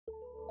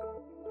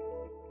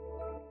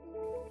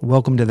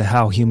Welcome to the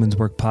How Humans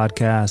Work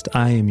podcast.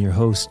 I am your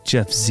host,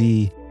 Jef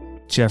Szi,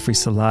 Jeffrey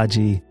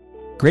Szilagyi.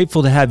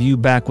 Grateful to have you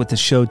back with the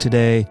show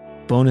today.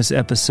 Bonus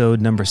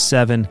episode number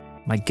 7.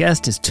 My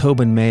guest is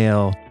Tobin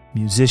Mayell,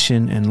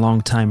 musician and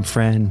longtime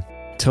friend.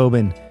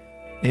 Tobin,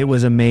 it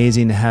was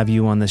amazing to have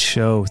you on the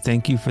show.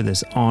 Thank you for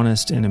this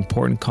honest and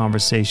important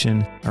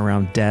conversation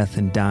around death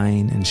and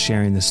dying and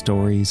sharing the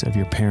stories of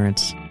your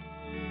parents.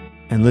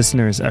 And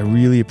listeners, I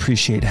really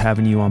appreciate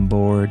having you on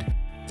board.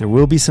 There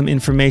will be some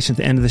information at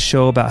the end of the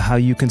show about how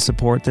you can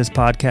support this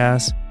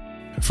podcast.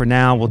 For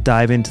now, we'll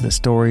dive into the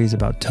stories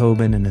about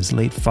Tobin and his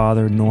late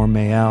father,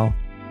 Norman Mayell.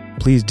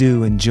 Please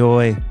do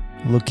enjoy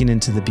looking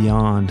into the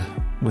beyond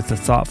with the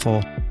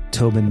thoughtful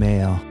Tobin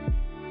Mayell.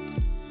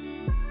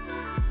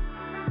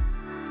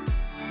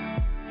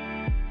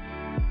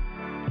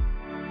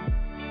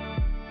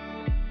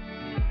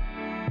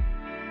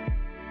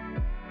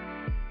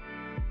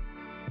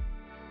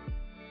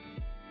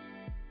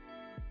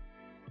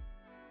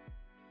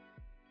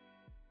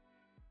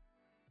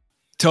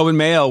 Tobin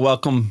Mayell,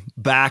 welcome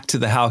back to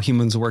the How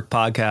Humans Work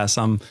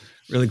podcast. I'm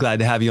really glad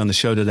to have you on the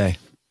show today.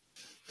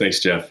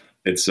 Thanks, Jeff.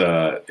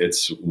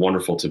 It's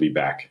wonderful to be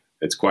back.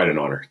 It's quite an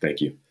honor.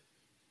 Thank you.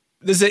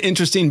 This is an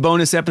interesting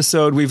bonus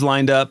episode we've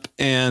lined up,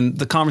 and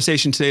the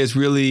conversation today is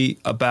really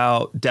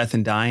about death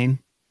and dying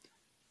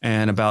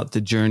and about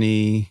the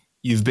journey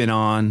you've been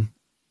on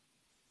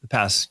the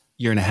past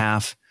year and a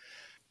half.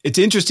 It's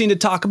interesting to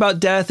talk about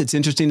death. It's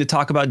interesting to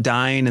talk about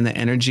dying and the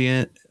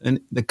energy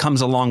that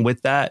comes along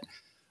with that.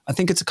 I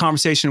think it's a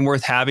conversation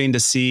worth having to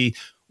see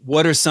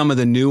what are some of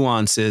the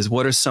nuances,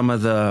 what are some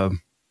of the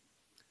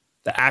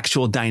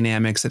actual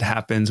dynamics that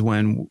happens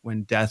when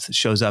death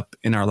shows up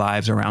in our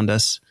lives around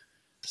us.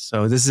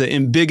 So this is a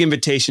big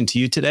invitation to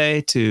you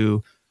today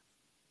to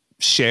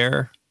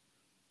share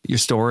your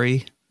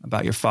story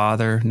about your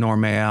father,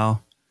 Norman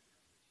Mayell,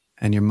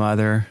 and your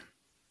mother,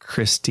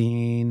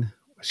 Christine.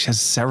 She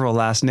has several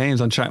last names.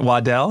 I'm trying.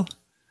 Waddell?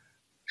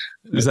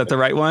 Is that the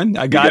right one?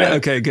 I got it.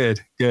 Okay, good.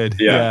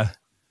 Yeah.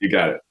 You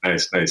got it.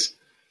 Nice.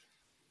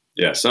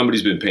 Yeah,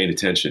 somebody's been paying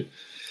attention.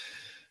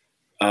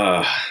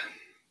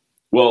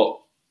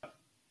 Well,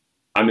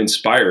 I'm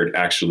inspired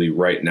actually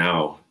right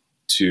now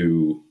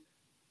to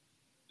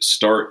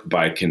start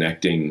by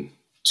connecting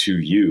to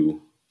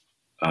you.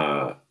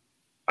 I'm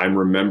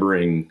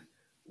remembering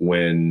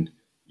when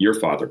your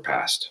father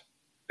passed,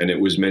 and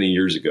it was many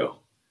years ago.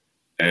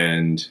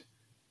 And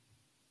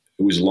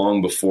it was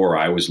long before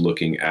I was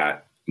looking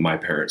at my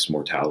parents'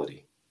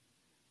 mortality.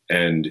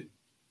 And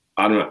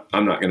I'm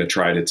not going to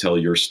try to tell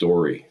your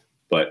story,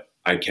 but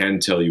I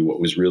can tell you what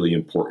was really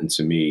important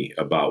to me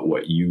about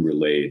what you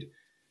relayed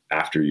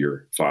after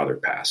your father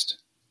passed.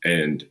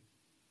 And,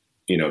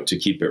 to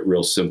keep it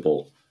real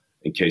simple,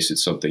 in case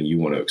it's something you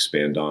want to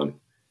expand on,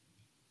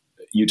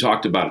 you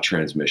talked about a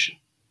transmission.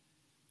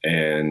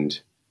 And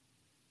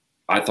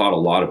I thought a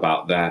lot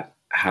about that,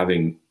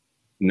 having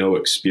no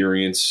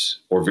experience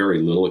or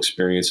very little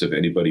experience of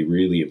anybody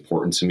really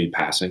important to me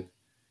passing.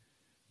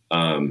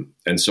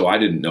 And so I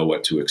didn't know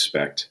what to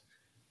expect,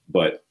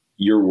 but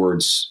your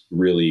words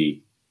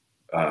really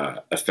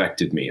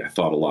affected me. I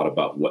thought a lot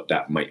about what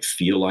that might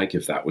feel like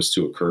if that was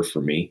to occur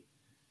for me.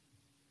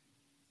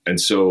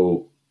 And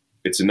so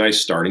it's a nice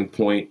starting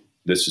point.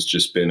 This has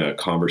just been a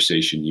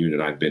conversation you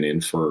and I've been in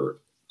for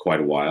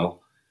quite a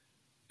while.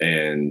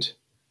 And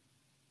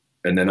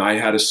then I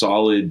had a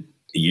solid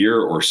year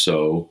or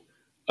so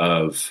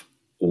of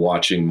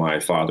watching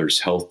my father's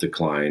health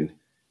decline,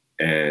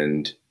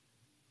 and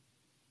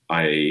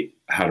I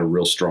had a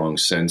real strong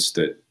sense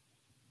that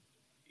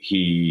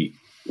he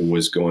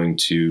was going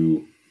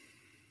to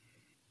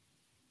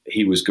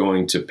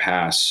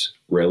pass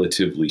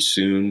relatively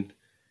soon.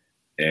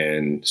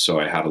 And so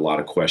I had a lot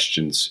of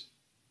questions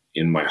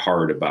in my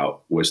heart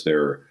about, was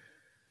there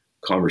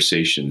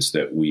conversations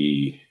that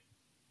we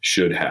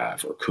should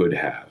have or could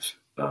have?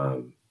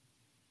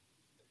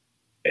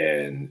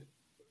 And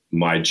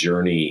my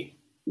journey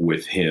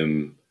with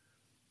him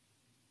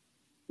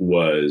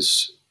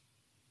was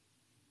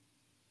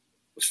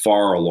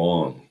far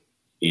along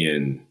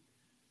in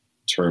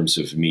terms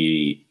of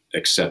me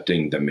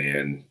accepting the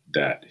man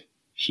that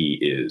he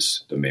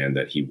is, the man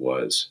that he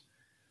was.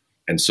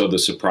 And so the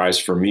surprise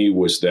for me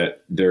was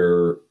that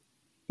there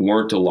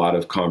weren't a lot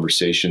of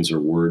conversations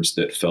or words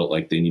that felt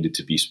like they needed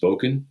to be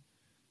spoken.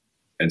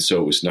 And so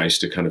it was nice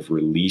to kind of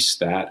release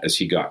that as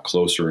he got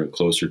closer and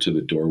closer to the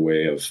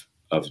doorway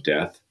of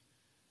death.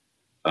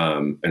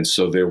 And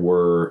so there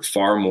were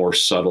far more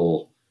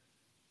subtle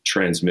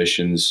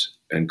transmissions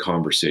and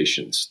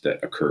conversations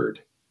that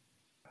occurred.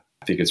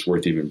 I think it's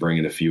worth even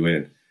bringing a few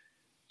in.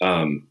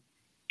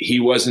 He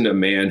wasn't a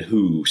man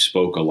who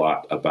spoke a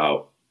lot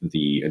about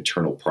the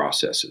internal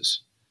processes.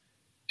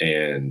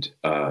 And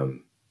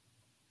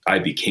I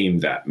became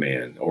that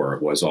man, or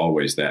was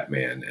always that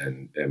man,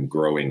 and am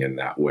growing in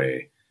that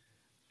way.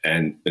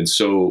 And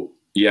so,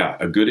 yeah,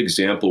 a good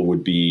example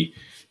would be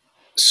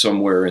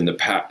somewhere in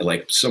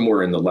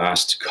the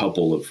last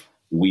couple of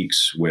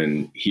weeks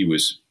when he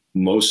was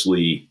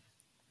mostly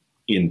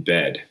in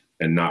bed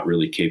and not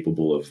really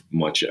capable of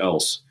much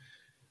else.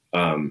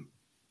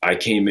 I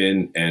came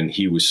in and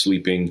he was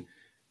sleeping,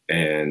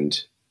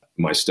 and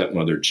my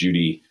stepmother,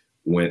 Judy,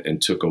 went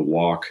and took a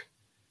walk.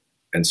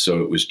 And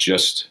so it was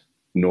just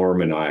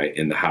Norm and I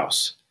in the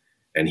house,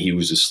 and he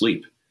was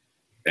asleep.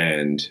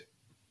 And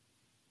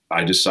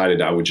I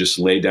decided I would just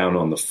lay down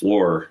on the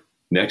floor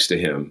next to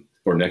him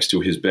or next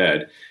to his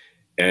bed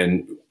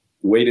and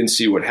wait and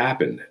see what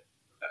happened.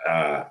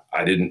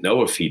 I didn't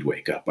know if he'd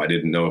wake up. I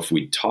didn't know if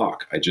we'd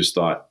talk. I just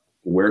thought,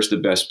 where's the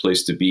best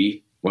place to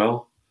be?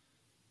 Well,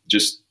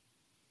 just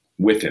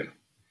with him.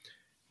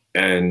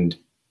 And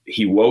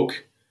he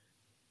woke,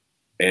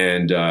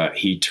 and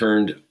he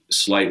turned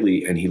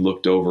slightly and he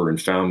looked over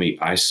and found me.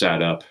 I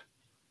sat up,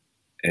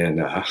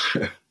 and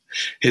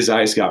his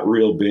eyes got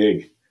real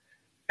big,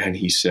 and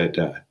he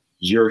said,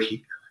 "You're here."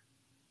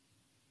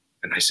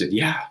 And I said,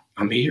 "Yeah,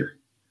 I'm here."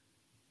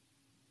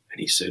 And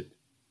he said,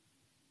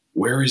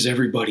 "Where is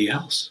everybody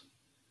else?"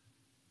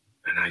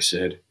 And I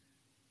said,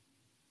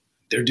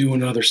 "They're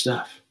doing other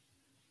stuff."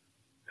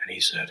 And he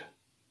said,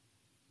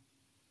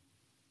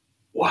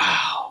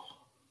 "Wow."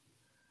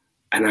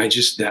 And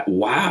that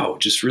wow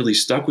just really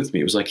stuck with me.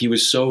 It was like he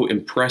was so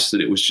impressed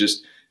that it was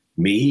just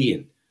me,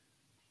 and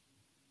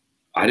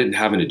I didn't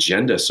have an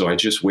agenda. So I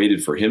just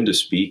waited for him to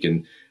speak,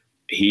 and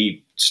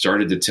he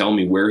started to tell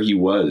me where he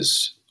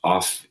was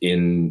off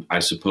in, I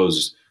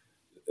suppose,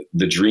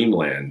 the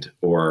dreamland,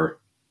 or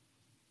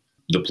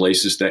the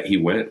places that he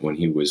went when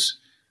he was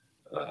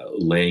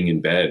laying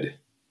in bed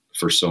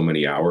for so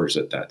many hours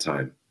at that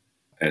time.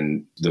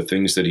 And the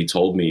things that he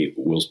told me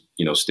will,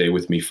 stay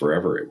with me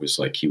forever. It was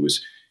like he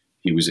was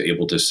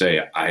able to say,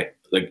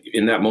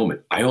 in that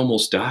moment, I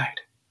almost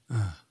died.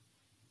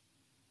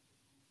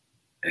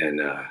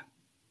 And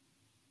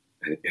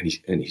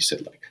he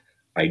said,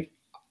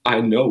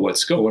 I know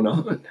what's going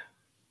on.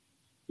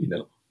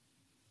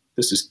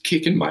 This is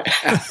kicking my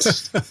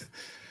ass.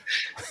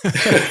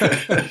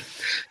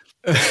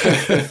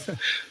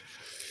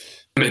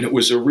 And it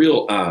was a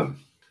real,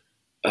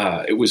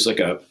 it was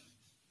like a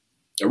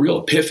real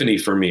epiphany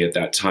for me at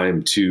that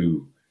time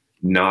to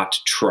not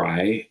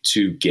try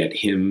to get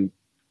him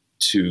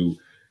to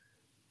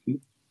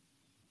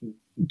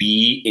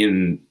be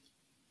in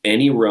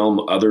any realm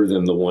other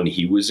than the one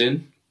he was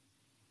in.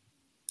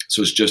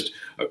 So it's just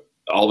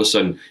all of a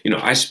sudden,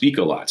 I speak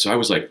a lot. So I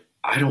was like,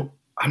 I'm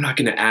not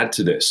going to add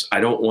to this. I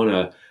don't want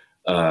to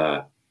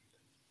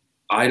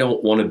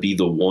be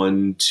the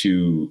one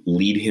to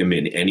lead him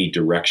in any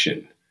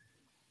direction.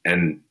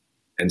 And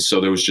so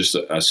there was just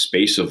a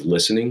space of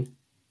listening.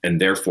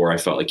 And therefore I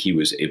felt like he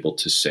was able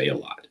to say a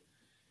lot.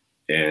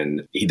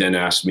 And he then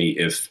asked me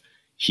if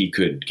he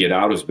could get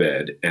out of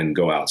bed and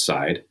go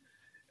outside.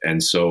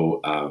 And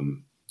so,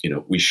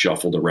 we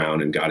shuffled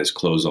around and got his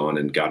clothes on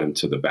and got him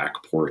to the back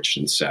porch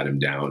and sat him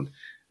down.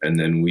 And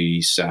then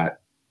we sat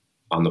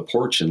on the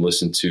porch and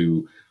listened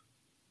to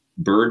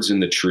birds in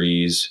the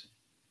trees,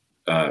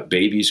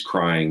 babies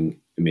crying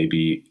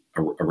maybe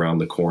around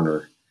the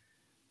corner.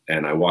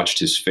 And I watched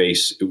his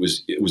face. It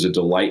was a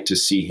delight to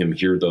see him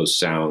hear those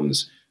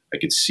sounds. I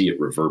could see it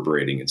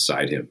reverberating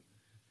inside him.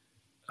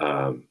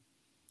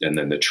 And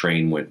then the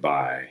train went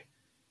by.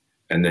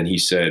 And then he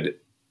said,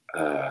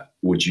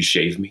 "Would you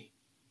shave me?"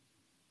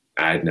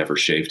 I had never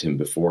shaved him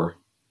before.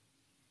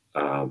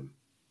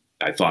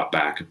 I thought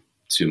back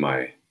to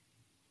my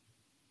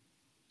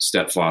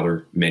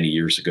stepfather many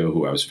years ago,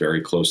 who I was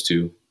very close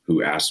to,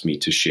 who asked me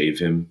to shave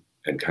him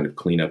and kind of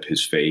clean up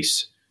his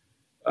face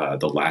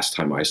the last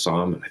time I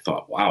saw him. And I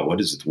thought, wow, what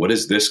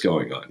is this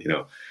going on?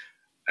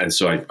 And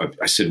so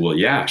I said, well,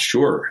 yeah,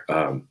 sure.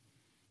 And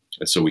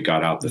so we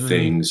got out the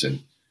things,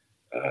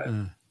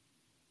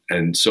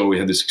 and so we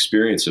had this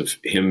experience of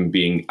him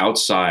being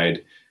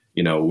outside,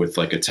 with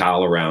like a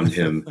towel around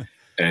him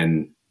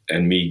and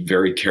me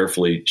very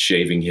carefully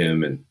shaving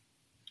him. And,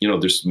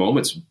 there's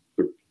moments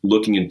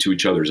looking into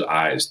each other's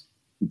eyes,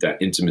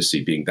 that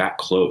intimacy, being that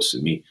close,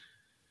 and me,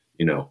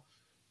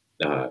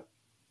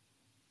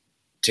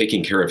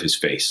 taking care of his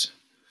face.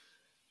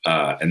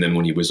 And then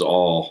when he was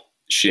all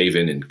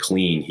shaven and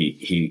clean,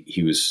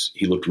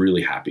 he looked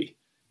really happy.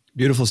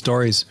 Beautiful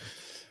stories.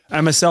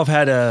 I myself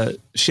had to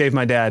shave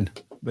my dad,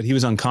 but he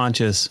was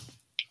unconscious.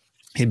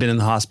 He'd been in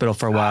the hospital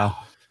for a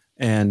while,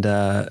 and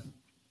I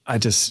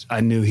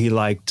knew he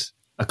liked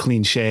a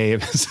clean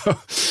shave. So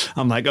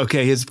I'm like,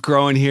 okay, he's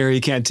growing here. He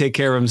can't take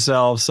care of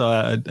himself. So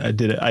I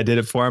did it. I did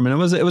it for him.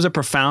 And it was a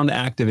profound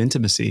act of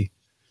intimacy.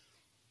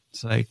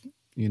 It's like,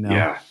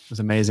 it was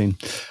amazing.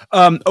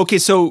 Okay.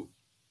 So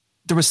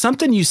there was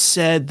something you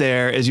said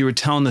there as you were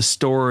telling the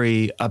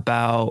story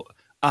about,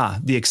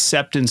 the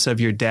acceptance of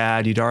your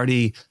dad. You'd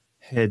already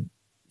had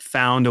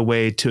found a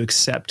way to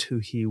accept who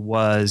he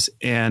was.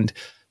 And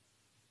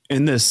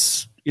in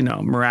this,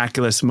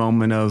 miraculous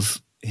moment of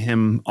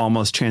him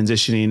almost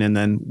transitioning and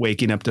then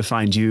waking up to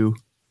find you,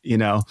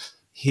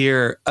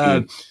 here,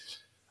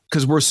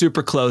 because we're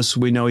super close.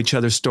 We know each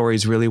other's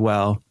stories really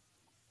well.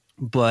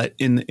 But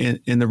in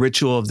the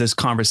ritual of this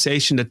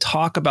conversation, to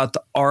talk about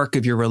the arc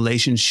of your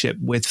relationship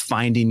with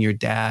finding your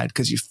dad,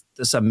 because you've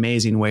this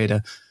amazing way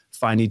to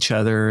find each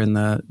other in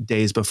the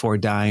days before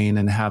dying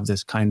and have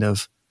this kind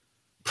of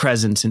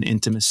presence and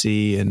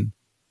intimacy. And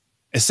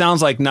it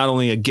sounds like not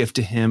only a gift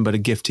to him, but a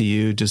gift to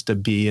you, just to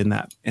be in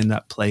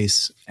that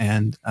place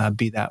and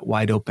be that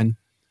wide open.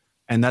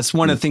 And that's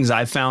one of the things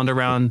I found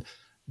around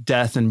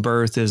death and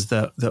birth is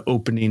the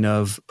opening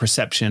of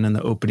perception and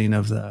the opening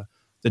of the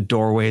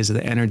doorways of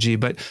the energy.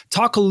 But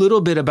talk a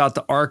little bit about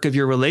the arc of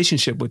your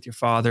relationship with your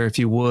father, if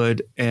you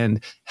would,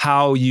 and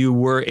how you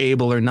were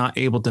able or not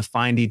able to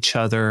find each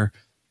other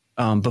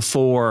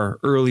before,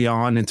 early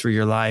on and through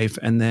your life,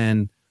 and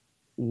then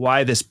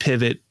why this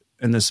pivot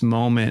and this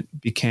moment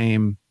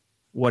became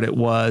what it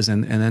was,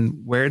 and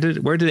then where did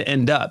it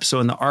end up? So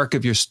in the arc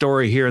of your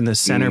story here in the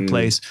center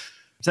place,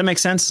 does that make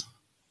sense?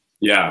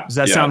 Yeah. Does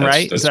that sound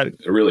right?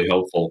 That's really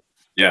helpful.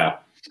 Yeah.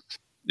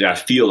 I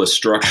feel a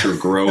structure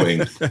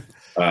growing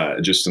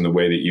just in the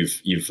way that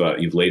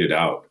you've laid it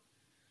out.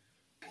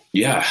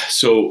 Yeah.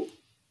 So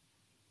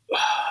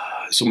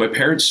my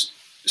parents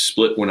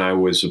split when I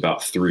was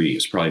about 3. It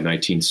was probably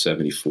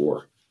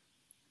 1974.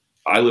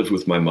 I lived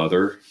with my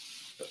mother,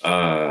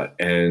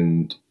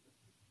 and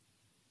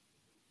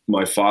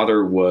my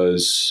father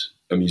was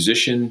a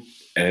musician,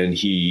 and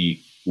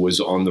he was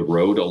on the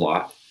road a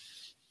lot,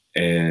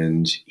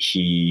 and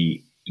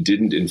he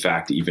didn't, in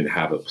fact, even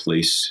have a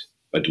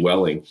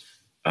dwelling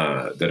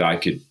that I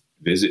could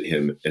visit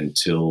him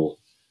until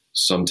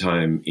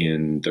sometime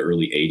in the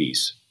early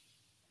 80s.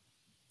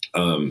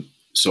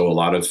 So a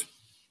lot of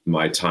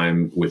my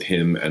time with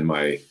him and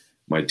my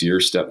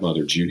dear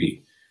stepmother,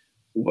 Judy,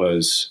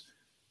 was,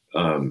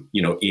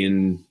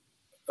 in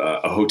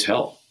a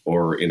hotel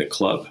or in a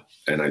club.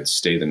 And I'd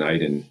stay the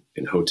night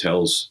in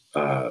hotels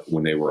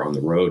when they were on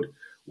the road,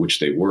 which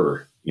they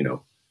were,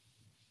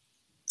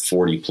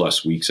 40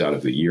 plus weeks out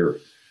of the year.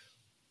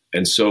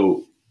 And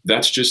so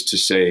that's just to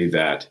say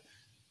that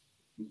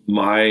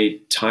my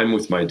time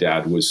with my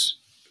dad was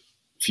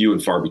few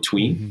and far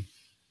between. Mm-hmm.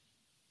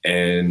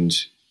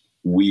 And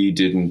we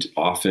didn't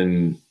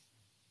often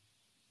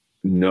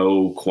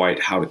know quite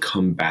how to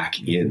come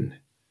back in.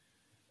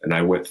 And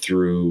I went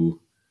through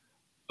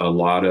a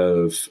lot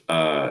of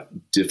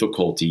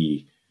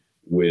difficulty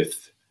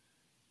with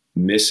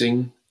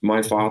missing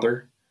my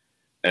father.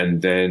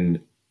 And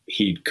then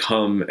he'd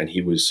come and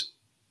he was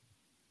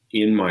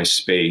in my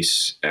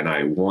space, and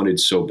I wanted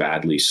so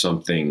badly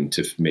something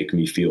to make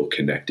me feel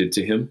connected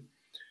to him.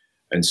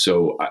 And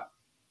so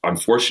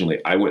unfortunately,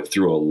 I went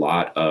through a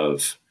lot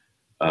of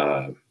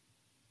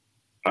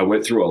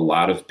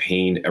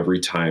pain every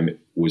time it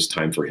was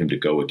time for him to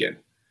go again.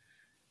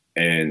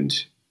 And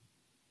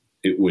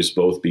it was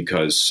both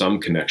because some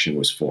connection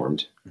was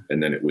formed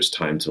and then it was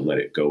time to let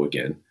it go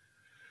again,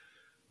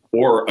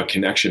 or a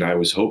connection I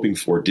was hoping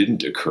for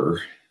didn't occur,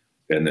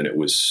 and then it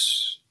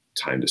was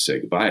time to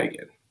say goodbye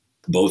again.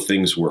 Both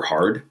things were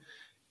hard.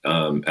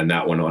 And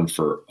that went on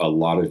for a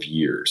lot of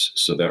years.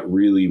 So that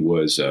really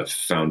was a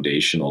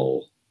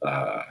foundational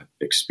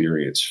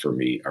experience for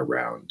me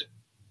around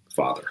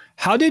father.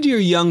 How did your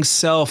young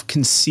self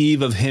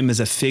conceive of him as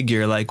a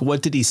figure? Like,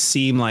 what did he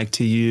seem like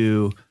to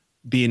you,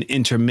 being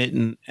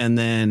intermittent and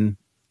then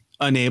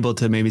unable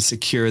to maybe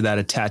secure that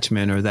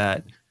attachment or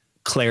that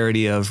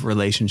clarity of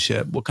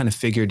relationship? What kind of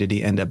figure did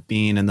he end up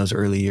being in those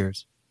early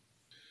years?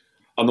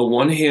 On the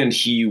one hand,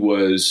 he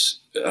was,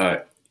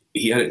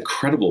 he had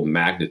incredible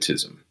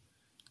magnetism.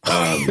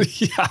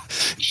 Yeah,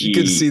 you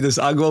can see this.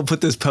 I'll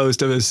put this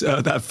post of his,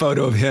 that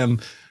photo of him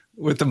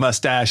with the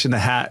mustache and the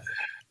hat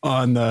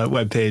on the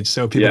webpage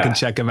so people can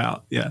check him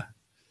out. Yeah.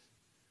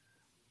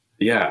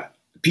 Yeah.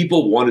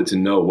 People wanted to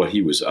know what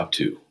he was up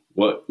to.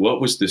 What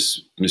was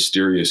this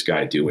mysterious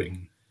guy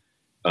doing?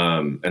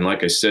 And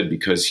like I said,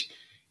 because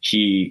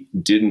he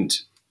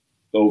didn't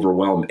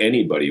overwhelm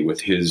anybody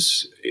with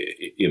his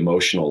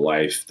emotional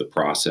life, the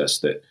process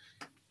that,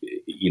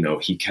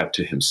 he kept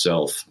to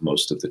himself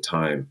most of the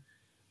time,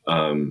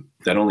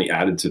 that only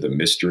added to the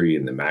mystery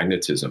and the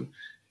magnetism.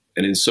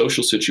 And in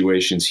social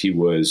situations, he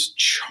was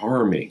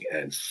charming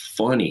and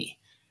funny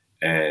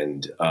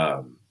and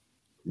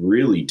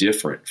really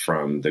different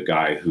from the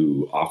guy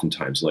who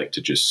oftentimes liked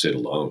to just sit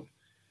alone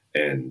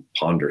and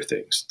ponder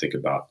things, think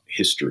about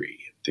history,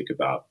 think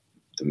about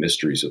the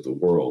mysteries of the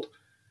world.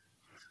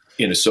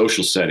 In a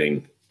social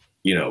setting,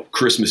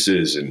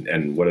 Christmases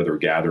and what other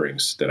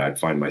gatherings that I'd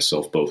find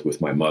myself both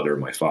with my mother,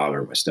 my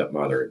father, my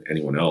stepmother, and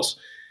anyone else,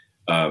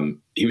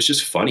 he was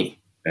just funny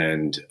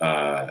and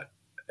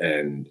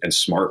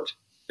smart,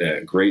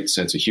 great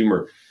sense of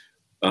humor.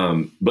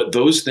 But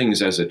those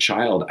things as a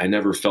child, I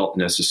never felt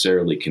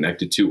necessarily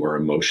connected to or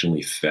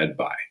emotionally fed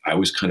by. I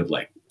was kind of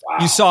like, wow.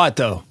 You saw it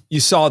though.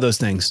 You saw those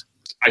things.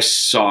 I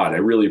saw it. I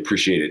really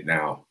appreciate it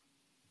now.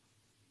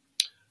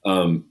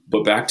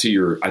 But back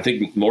to I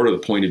think more to the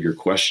point of your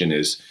question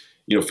is,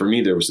 for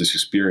me, there was this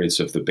experience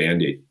of the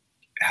Band-Aid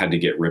had to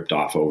get ripped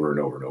off over and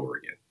over and over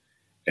again.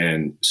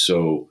 And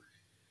so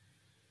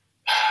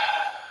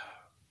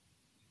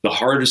the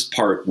hardest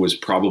part was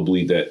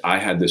probably that I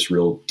had this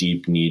real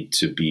deep need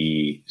to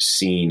be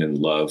seen and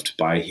loved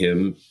by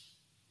him.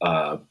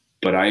 But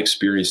I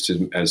experienced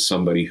him as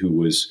somebody who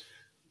was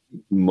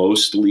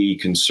mostly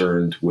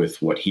concerned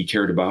with what he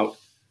cared about.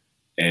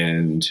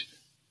 And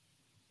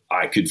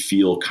I could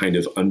feel kind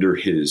of under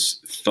his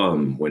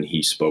thumb when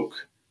he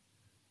spoke,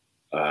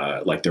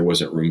 like there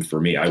wasn't room for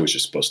me. I was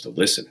just supposed to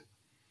listen.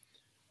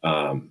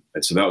 And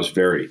so that was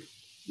very,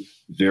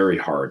 very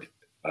hard.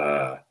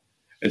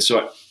 And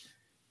so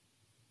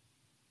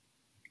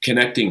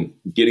getting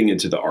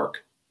into the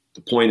arc,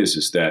 the point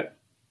is that,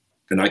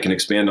 and I can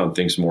expand on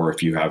things more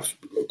if you have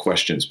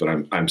questions, but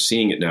I'm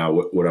seeing it now.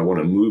 What I want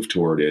to move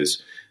toward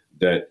is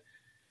that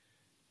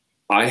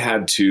I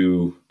had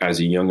to, as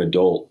a young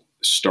adult,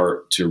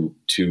 start to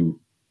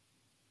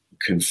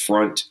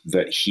confront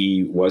that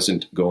he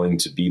wasn't going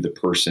to be the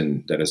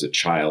person that as a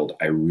child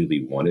I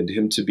really wanted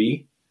him to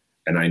be.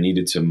 And I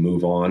needed to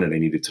move on and I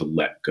needed to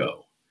let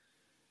go.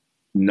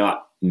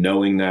 Not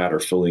knowing that or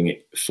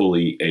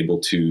fully able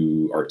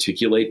to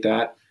articulate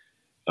that,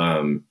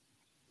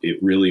 it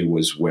really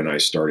was when I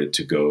started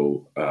to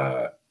go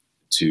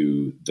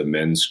to the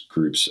men's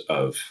groups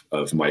of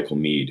Michael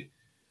Meade,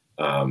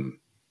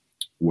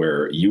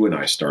 where you and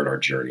I start our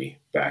journey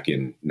back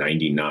in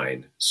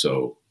 99.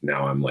 So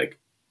now I'm like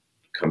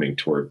coming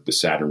toward the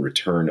Saturn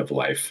return of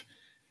life.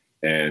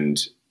 And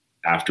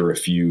after a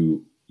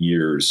few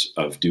years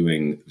of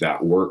doing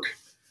that work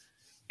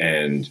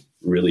and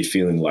really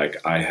feeling like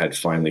I had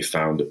finally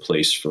found a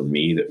place for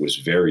me that was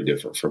very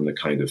different from the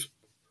kind of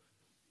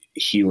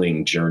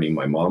healing journey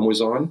my mom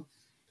was on,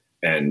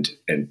 and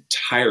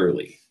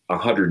entirely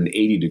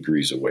 180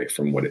 degrees away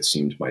from what it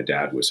seemed my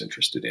dad was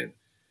interested in,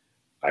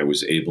 I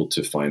was able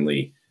to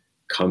finally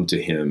come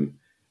to him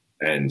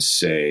and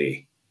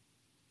say,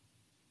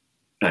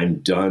 I'm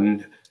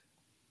done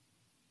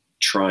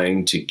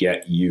trying to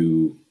get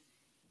you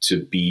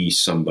to be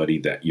somebody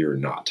that you're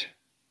not.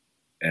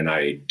 And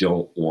I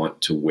don't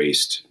want to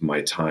waste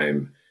my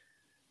time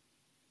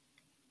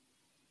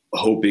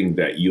hoping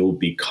that you'll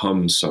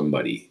become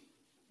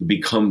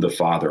the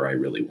father I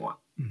really want.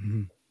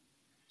 Mm-hmm.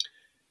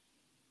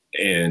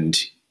 And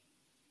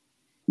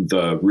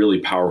the really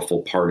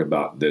powerful part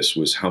about this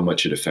was how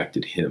much it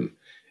affected him.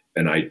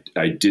 And I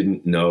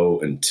didn't know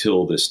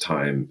until this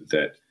time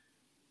that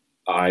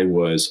I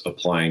was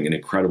applying an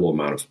incredible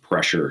amount of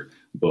pressure,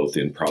 both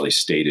in probably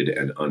stated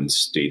and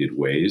unstated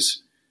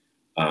ways,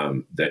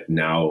 that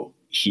now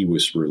he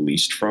was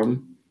released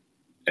from.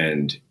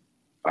 And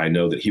I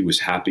know that he was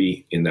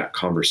happy in that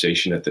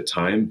conversation at the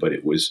time, but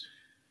it was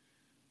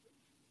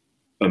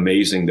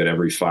amazing that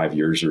every 5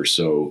 years or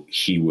so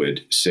he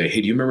would say, hey,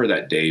 do you remember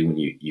that day when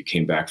you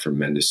came back from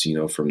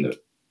Mendocino from the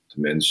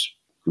men's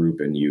group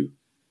and you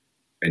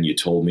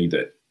told me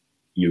that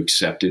you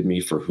accepted me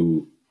for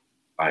who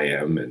I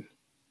am and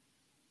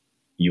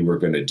you were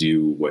going to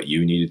do what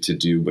you needed to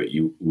do, but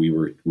we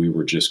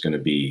were just going to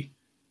be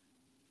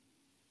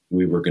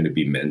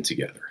men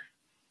together.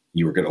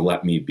 You were going to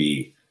let me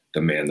be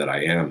the man that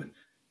I am. And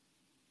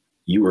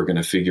you were going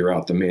to figure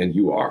out the man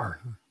you are.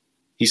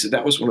 He said,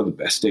 that was one of the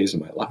best days of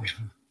my life.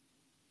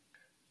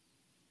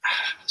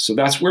 So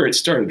that's where it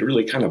started to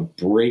really kind of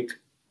break,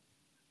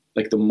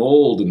 like the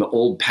mold and the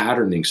old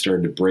patterning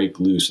started to break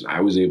loose. And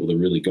I was able to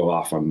really go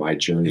off on my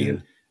journey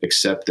and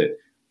accept that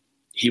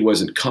he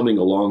wasn't coming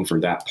along for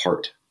that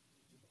part.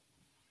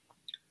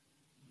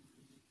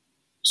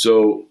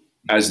 So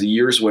as the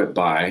years went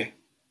by,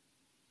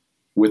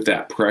 with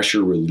that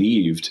pressure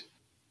relieved,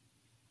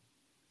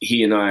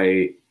 he and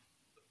I,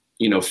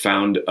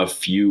 found a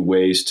few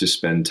ways to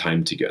spend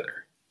time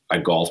together. I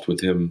golfed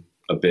with him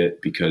a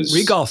bit because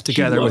we golfed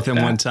together with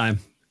him one time.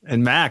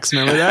 And Max,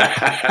 remember that?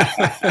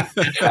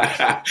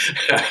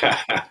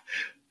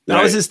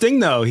 That was his thing,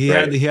 though. He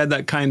had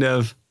that kind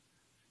of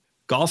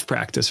golf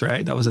practice,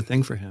 right? That was a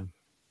thing for him.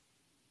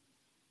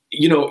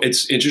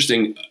 It's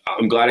interesting.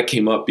 I'm glad it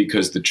came up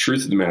because the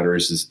truth of the matter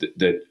is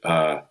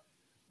that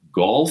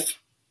golf,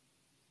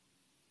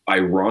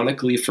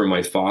 ironically, for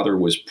my father,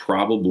 was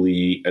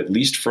probably, at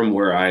least from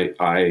where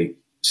I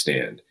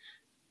stand,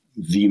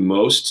 the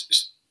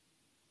most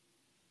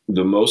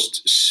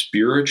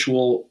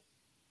spiritual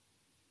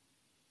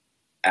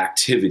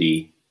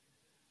activity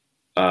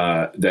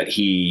that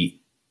he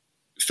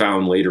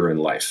found later in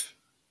life.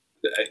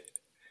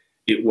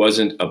 It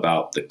wasn't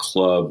about the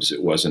clubs.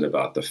 It wasn't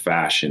about the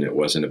fashion. It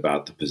wasn't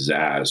about the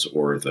pizzazz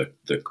or the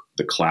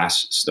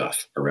class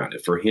stuff around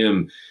it. For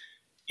him,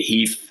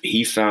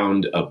 he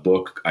found a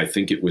book. I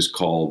think it was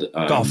called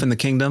Golf in the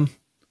Kingdom.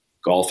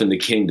 Golf in the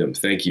Kingdom.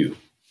 Thank you.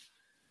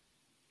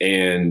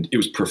 And it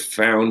was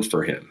profound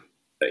for him.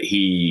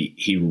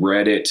 He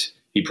read it.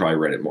 He probably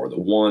read it more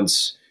than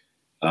once.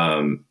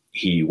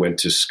 He went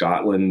to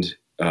Scotland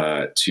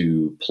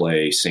to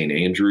play St.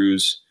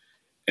 Andrews.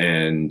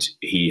 And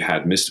he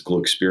had mystical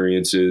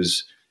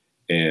experiences,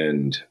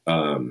 and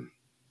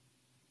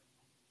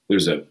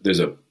there's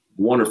a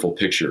wonderful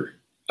picture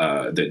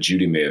that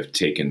Judy may have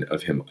taken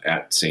of him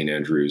at St.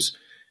 Andrews,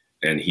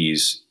 and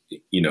he's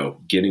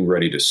getting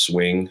ready to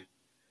swing,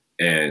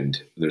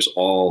 and there's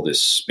all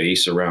this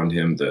space around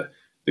him. The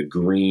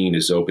green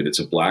is open. It's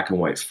a black and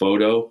white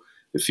photo.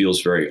 It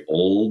feels very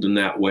old in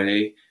that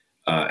way.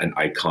 and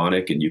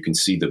iconic, and you can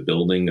see the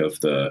building of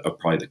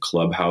probably the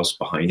clubhouse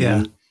behind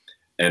him,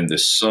 and the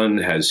sun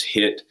has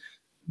hit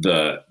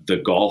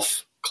the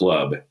golf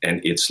club,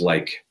 and it's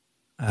like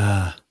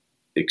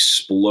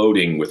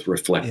exploding with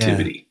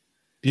reflectivity. Yeah.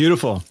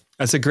 Beautiful.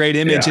 That's a great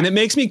image. And it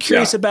makes me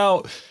curious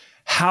about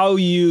how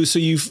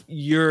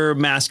your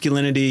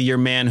masculinity, your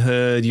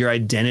manhood, your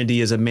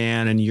identity as a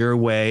man in your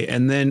way,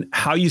 and then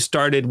how you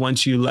started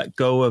once you let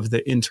go of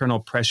the internal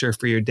pressure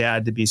for your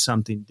dad to be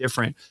something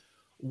different.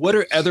 What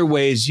are other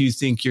ways you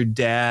think your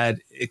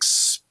dad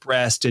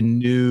expressed and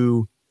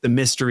knew the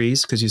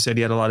mysteries? Because you said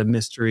he had a lot of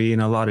mystery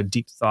and a lot of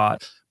deep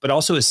thought, but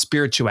also his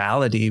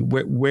spirituality.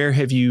 Where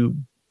have you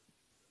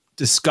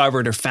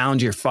discovered or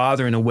found your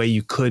father in a way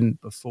you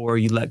couldn't before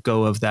you let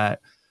go of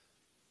that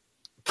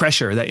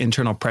pressure, that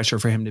internal pressure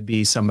for him to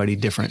be somebody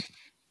different?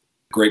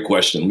 Great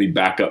question. Let me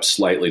back up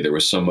slightly. There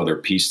was some other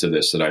piece to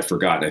this that I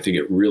forgot, and I think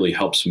it really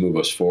helps move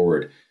us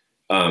forward.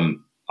 I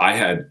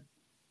had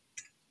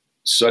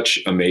such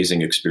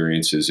amazing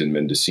experiences in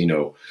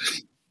Mendocino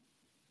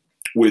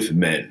with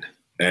men,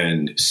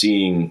 and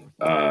seeing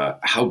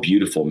how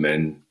beautiful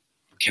men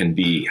can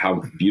be,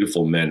 how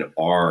beautiful men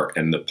are,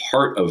 and the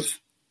part of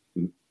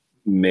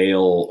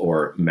male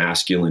or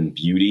masculine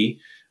beauty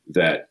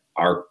that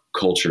our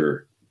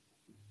culture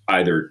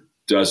either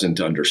doesn't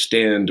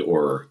understand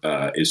or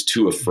is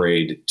too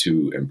afraid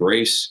to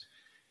embrace.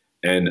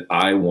 And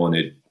I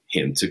wanted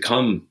him to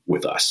come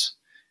with us.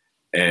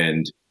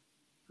 And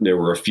there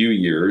were a few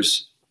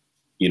years,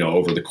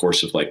 over the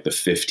course of like the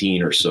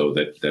 15 or so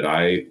that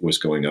I was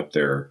going up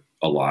there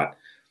a lot,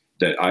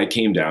 that I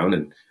came down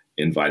and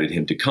invited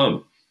him to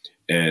come.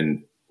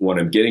 And what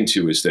I'm getting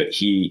to is that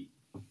he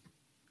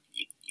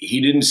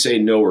didn't say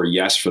no or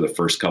yes for the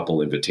first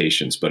couple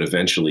invitations, but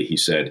eventually he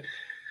said,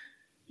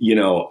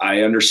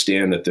 I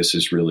understand that this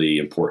is really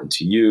important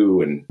to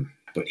you.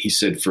 But he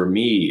said, for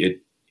me,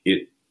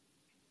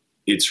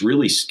 it's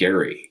really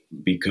scary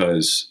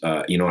because,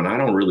 and I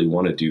don't really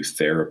want to do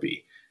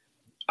therapy.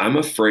 I'm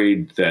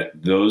afraid that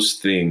those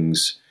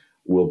things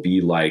will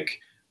be like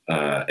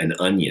an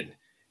onion.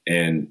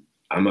 And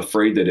I'm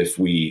afraid that if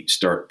we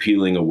start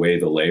peeling away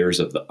the layers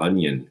of the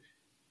onion,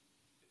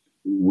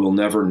 we'll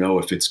never know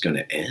if it's going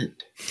to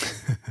end.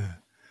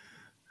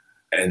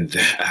 And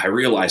I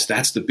realized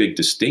that's the big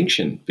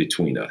distinction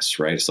between us,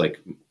 right? It's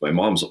like my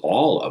mom's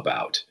all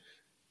about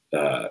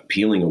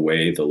peeling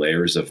away the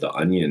layers of the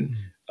onion.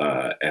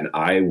 And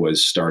I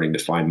was starting to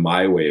find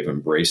my way of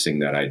embracing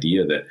that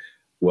idea that,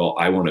 well,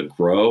 I want to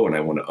grow and I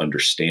want to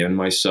understand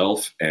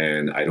myself.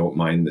 And I don't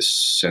mind the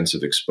sense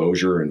of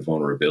exposure and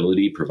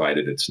vulnerability,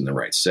 provided it's in the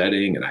right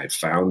setting. And I had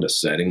found a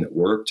setting that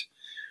worked.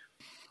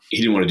 He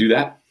didn't want to do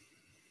that.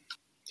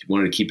 He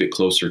wanted to keep it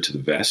closer to the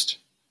vest.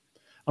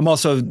 I'm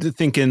also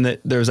thinking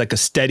that there's like a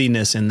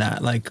steadiness in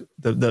that, like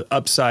the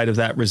upside of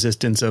that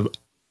resistance of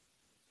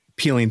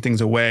peeling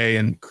things away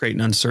and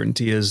creating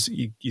uncertainty is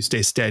you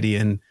stay steady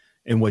in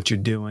what you're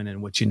doing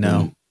and what you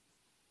know.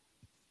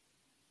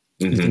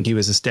 Mm-hmm. You think he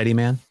was a steady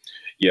man?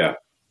 Yeah.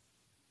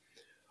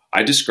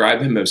 I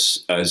describe him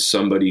as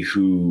somebody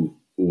who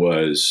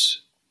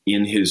was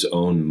in his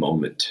own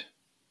moment.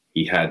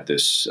 He had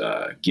this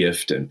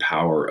gift and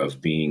power of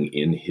being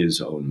in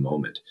his own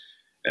moment.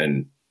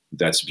 And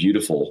that's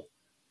beautiful.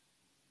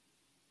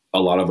 A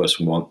lot of us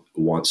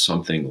want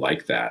something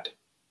like that,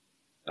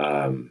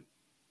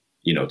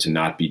 to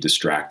not be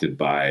distracted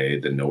by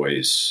the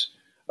noise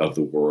of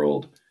the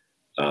world,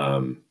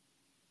 to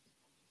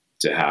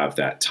have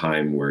that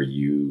time where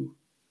you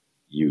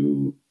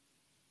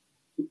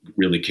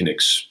really can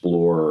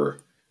explore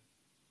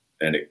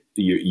and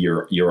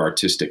your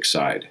artistic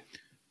side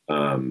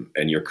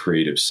and your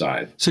creative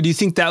side. So do you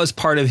think that was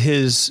part of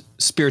his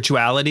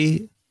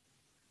spirituality,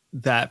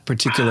 that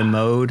particular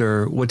mode,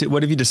 or what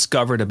have you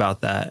discovered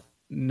about that,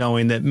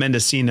 knowing that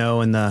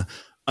Mendocino and the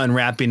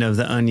unwrapping of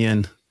the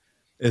onion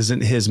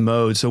isn't his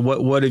mode? So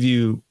what have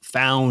you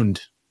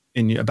found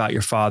about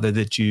your father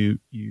that you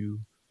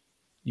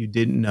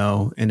didn't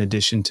know, in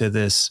addition to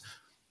this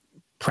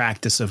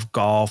practice of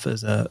golf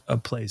as a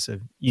place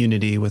of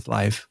unity with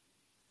life?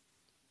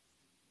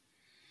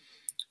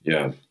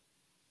 Yeah.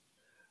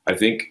 I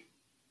think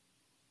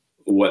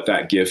what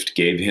that gift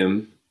gave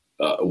him,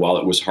 while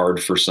it was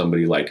hard for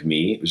somebody like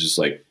me, it was just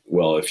like,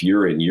 well, if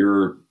you're in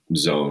your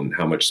zone,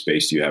 how much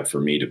space do you have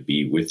for me to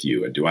be with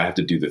you? And do I have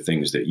to do the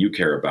things that you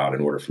care about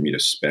in order for me to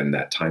spend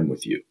that time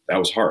with you? That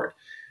was hard.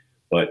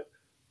 But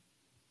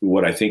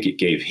what I think it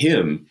gave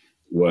him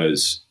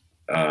was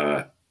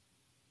a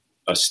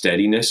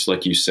steadiness,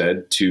 like you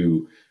said,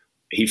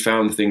 he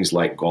found things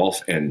like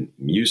golf and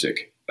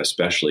music,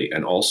 especially.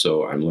 And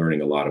also I'm learning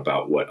a lot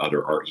about what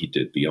other art he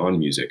did beyond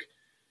music.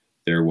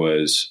 There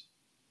was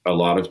a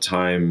lot of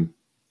time,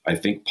 I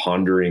think,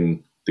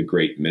 pondering the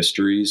great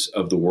mysteries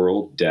of the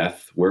world,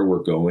 death, where we're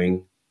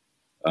going.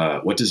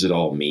 What does it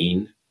all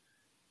mean?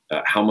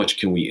 How much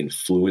can we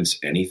influence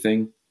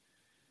anything?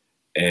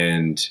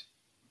 And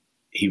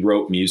he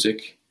wrote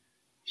music.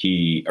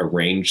 He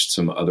arranged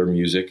some other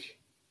music.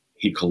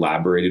 He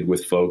collaborated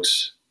with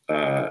folks,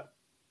 band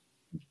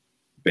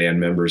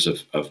members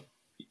of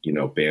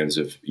bands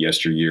of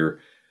yesteryear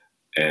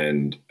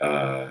and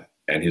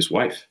his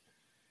wife.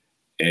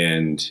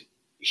 And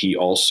he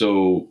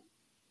also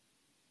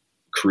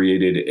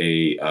created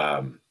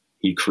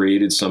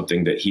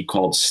something that he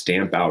called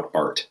stamp out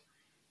art.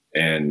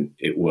 And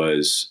it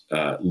was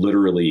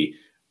literally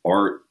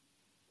art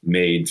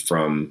made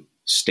from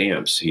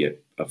stamps. He had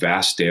a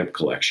vast stamp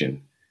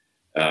collection.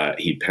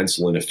 He'd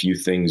pencil in a few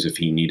things if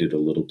he needed a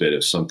little bit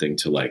of something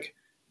to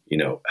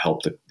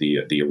help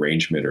the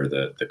arrangement or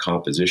the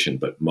composition,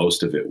 but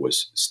most of it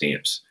was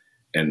stamps.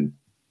 And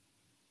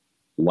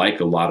like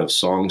a lot of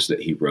songs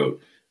that he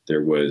wrote,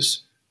 there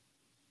was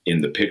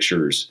in the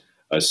pictures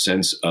a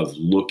sense of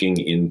looking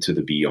into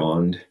the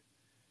beyond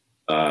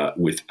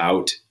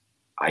without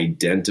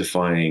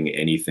identifying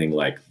anything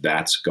like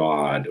that's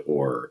God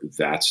or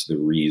that's the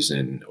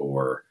reason,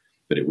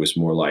 but it was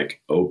more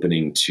like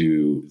opening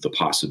to the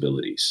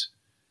possibilities,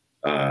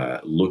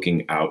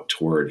 looking out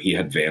toward, he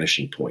had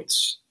vanishing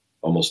points.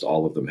 Almost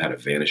all of them had a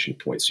vanishing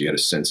point. So you had a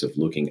sense of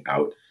looking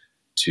out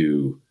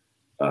to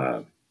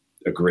a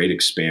great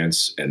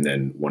expanse and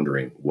then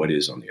wondering what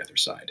is on the other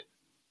side.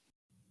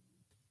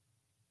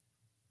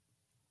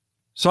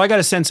 So I got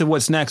a sense of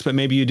what's next, but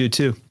maybe you do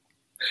too.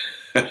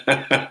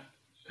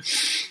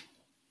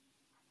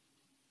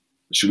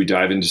 Should we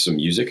dive into some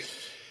music?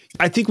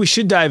 I think we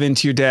should dive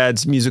into your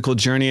dad's musical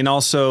journey. And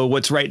also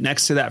what's right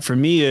next to that for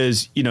me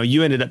is,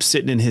 you ended up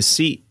sitting in his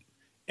seat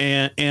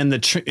and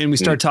we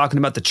started talking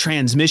about the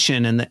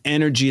transmission and the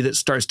energy that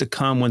starts to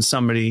come when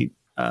somebody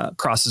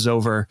crosses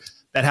over.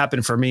 That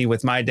happened for me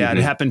with my dad. Mm-hmm.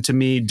 It happened to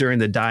me during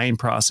the dying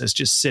process,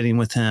 just sitting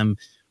with him,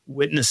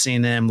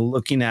 witnessing him,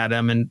 looking at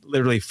him, and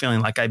literally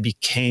feeling like I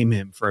became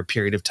him for a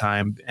period of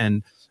time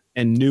and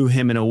knew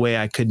him in a way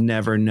I could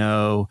never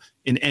know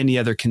in any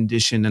other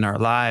condition in our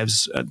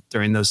lives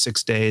during those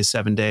 6 days,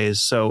 7 days.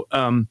 So,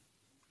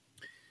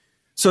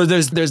 so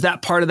there's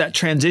that part of that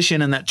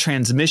transition and that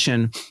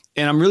transmission.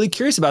 And I'm really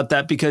curious about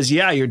that because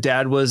your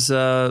dad was,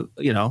 a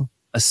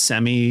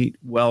semi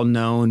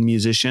well-known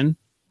musician,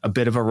 a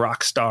bit of a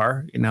rock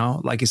star,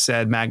 like you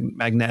said,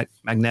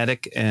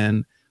 magnetic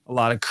and a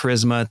lot of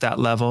charisma at that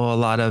level, a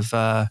lot of,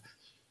 that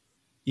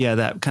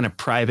kind of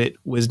private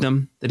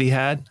wisdom that he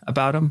had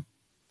about him.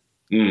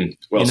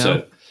 Well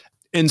said.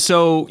 And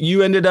so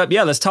you ended up,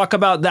 let's talk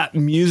about that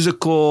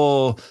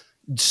musical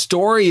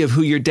story of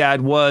who your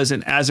dad was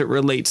and as it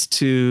relates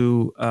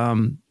to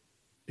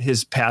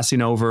his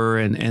passing over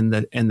and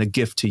the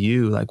gift to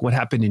you. Like what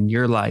happened in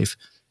your life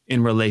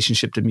in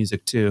relationship to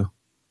music too.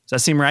 Does that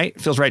seem right?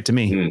 It feels right to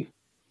me.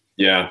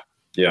 Yeah.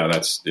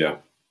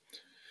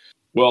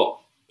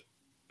 Well,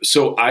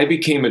 so I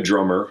became a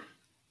drummer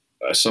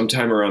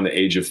sometime around the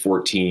age of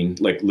 14,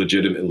 like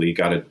legitimately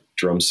got a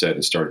drum set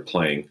and started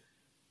playing.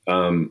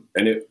 And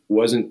it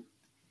wasn't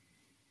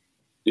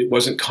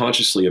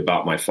consciously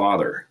about my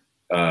father.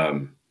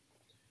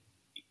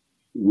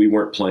 We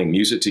weren't playing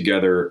music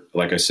together.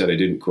 Like I said, I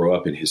didn't grow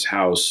up in his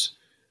house.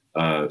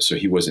 So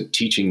he wasn't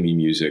teaching me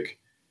music.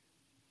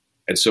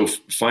 And so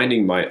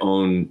finding my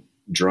own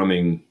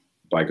drumming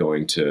by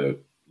going to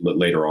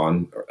later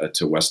on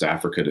to West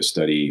Africa to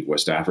study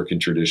West African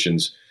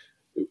traditions,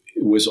 it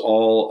was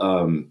all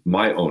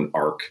my own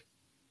arc,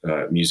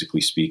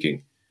 musically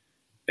speaking.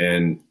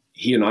 And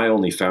he and I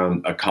only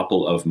found a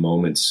couple of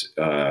moments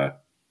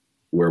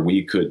where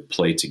we could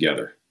play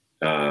together.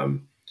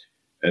 And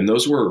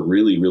those were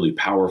really, really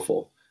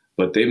powerful,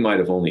 but they might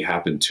have only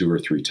happened 2 or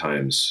 3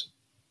 times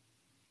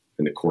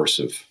in the course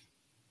of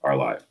our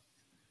life.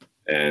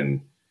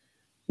 And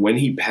when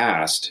he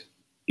passed,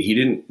 he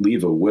didn't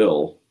leave a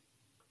will,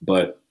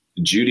 but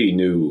Judy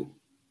knew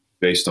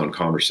based on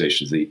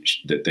conversations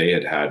that they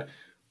had,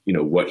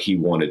 what he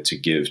wanted to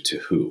give to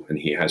who, and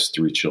he has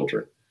 3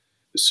 children.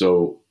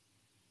 So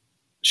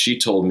she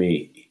told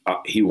me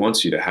he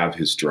wants you to have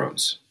his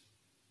drums,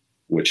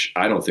 which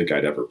I don't think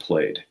I'd ever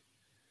played.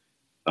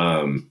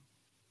 And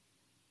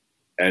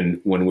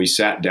when we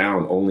sat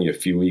down only a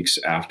few weeks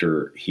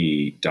after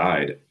he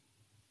died,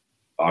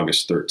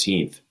 August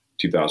 13th,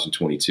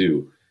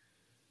 2022,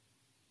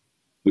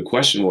 the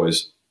question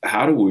was,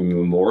 how do we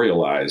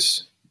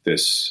memorialize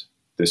this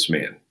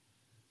man?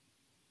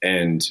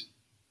 And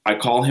I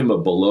call him a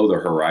below the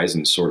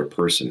horizon sort of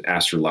person,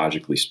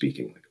 astrologically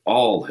speaking. Like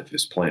all of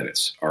his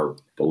planets are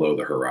below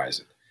the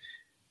horizon.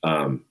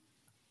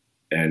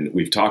 And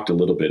we've talked a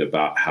little bit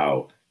about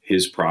how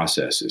his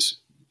process is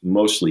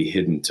mostly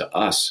hidden to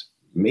us,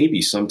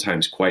 maybe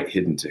sometimes quite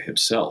hidden to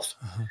himself.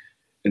 Uh-huh.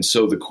 And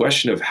so the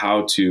question of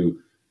how to,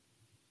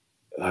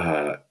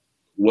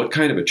 what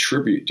kind of a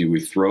tribute do we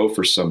throw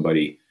for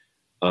somebody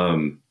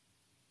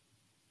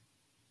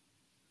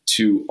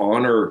to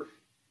honor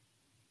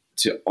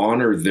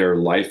their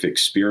life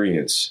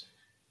experience?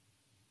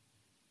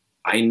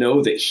 I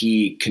know that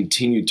he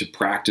continued to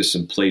practice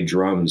and play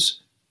drums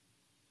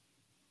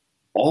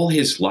all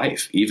his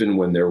life, even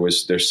when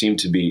there seemed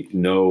to be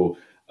no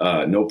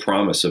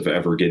promise of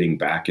ever getting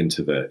back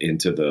into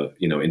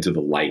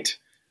the light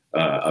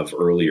of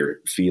earlier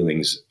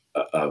feelings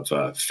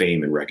of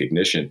fame and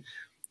recognition.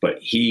 But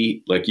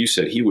he, like you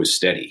said, he was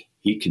steady.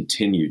 He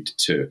continued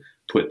to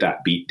put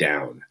that beat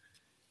down.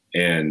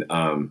 And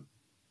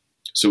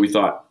so we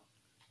thought,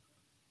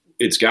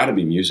 it's got to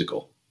be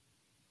musical.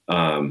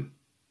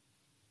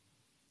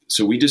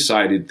 So we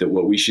decided that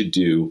what we should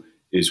do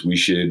is we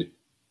should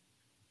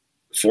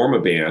form a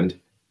band,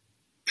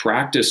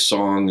 practice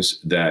songs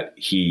that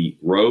he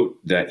wrote,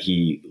 that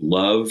he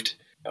loved.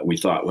 We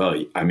thought,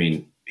 well, I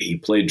mean, he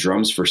played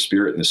drums for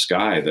Spirit in the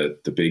Sky,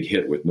 the big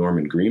hit with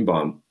Norman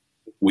Greenbaum.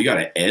 We got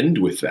to end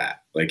with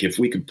that. Like, if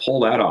we could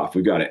pull that off,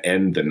 we got to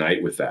end the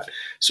night with that.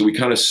 So we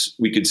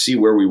could see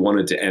where we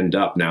wanted to end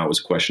up. Now it was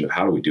a question of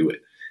how do we do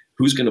it?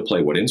 Who's going to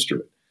play what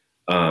instrument?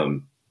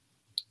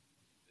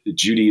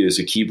 Judy is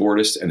a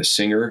keyboardist and a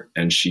singer,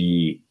 and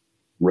she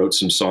wrote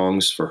some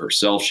songs for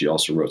herself. She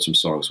also wrote some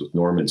songs with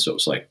Norman. So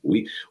it's like,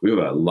 we have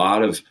a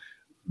lot of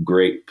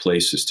great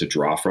places to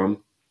draw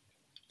from.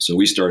 So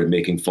we started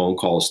making phone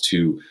calls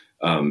to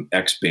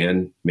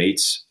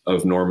ex-bandmates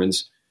of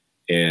Norman's,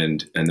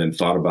 and then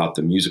thought about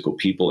the musical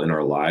people in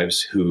our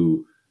lives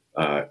who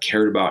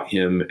cared about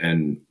him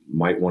and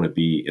might want to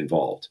be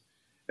involved.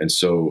 And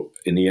so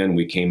in the end,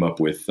 we came up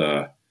with,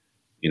 the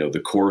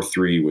core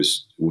three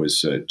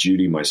was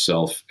Judy,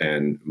 myself,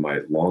 and my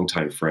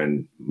longtime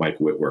friend, Mike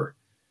Whitwer,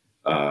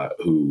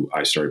 who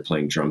I started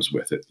playing drums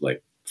with at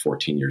like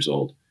 14 years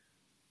old.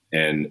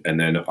 And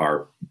then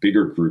our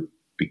bigger group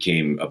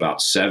became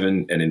about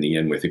 7. And in the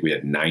end, I think we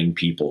had 9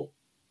 people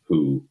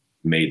who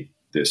made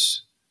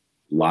this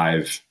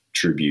live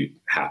tribute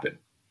happen.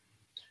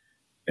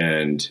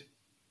 And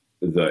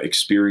the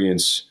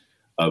experience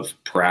of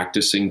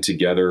practicing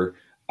together,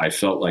 I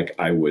felt like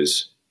I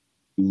was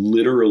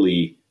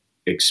literally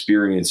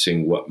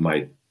experiencing what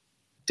my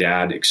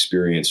dad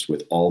experienced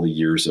with all the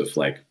years of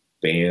like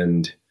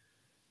band,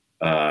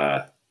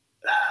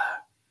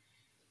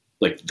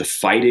 like the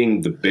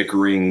fighting, the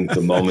bickering,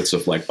 the moments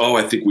of like, oh,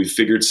 I think we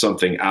figured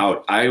something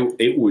out.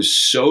 It was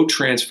so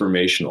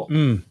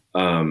transformational.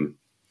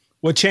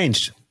 What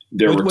changed?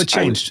 What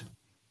changed?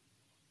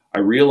 I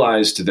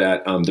realized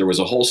that there was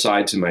a whole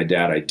side to my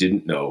dad I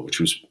didn't know, which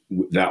was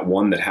that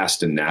one that has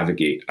to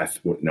navigate.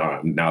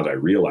 Now that I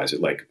realize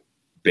it, like,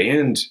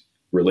 band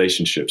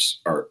relationships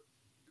are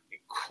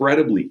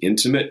incredibly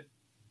intimate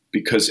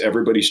because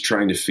everybody's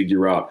trying to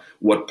figure out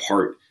what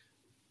part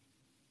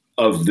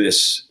of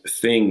this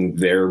thing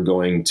they're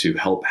going to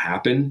help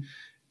happen.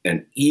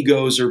 And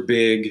egos are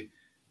big.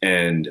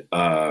 And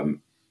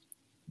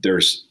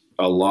there's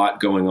a lot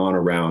going on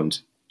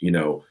around,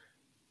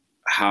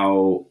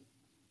 how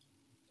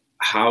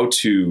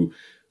to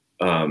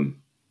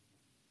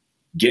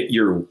get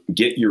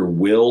your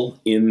will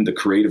in the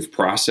creative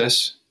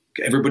process.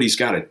 Everybody's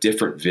got a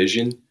different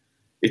vision.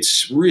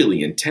 It's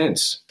really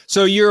intense.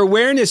 So your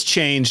awareness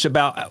changed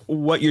about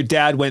what your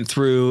dad went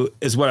through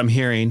is what I'm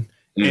hearing.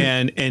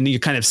 And you're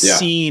kind of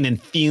seeing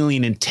and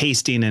feeling and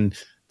tasting, and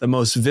the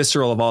most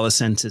visceral of all the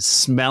senses,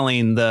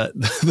 smelling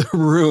the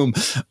room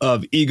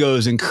of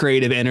egos and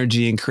creative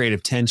energy and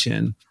creative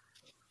tension.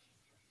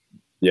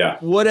 Yeah.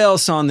 What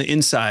else on the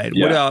inside?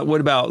 Yeah.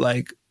 What about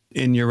like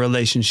in your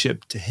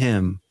relationship to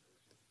him,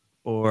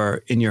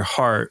 or in your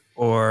heart,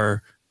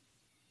 or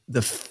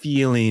the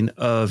feeling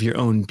of your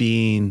own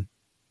being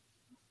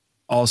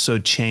also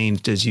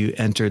changed as you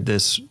entered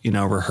this,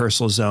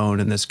 rehearsal zone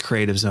and this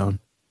creative zone?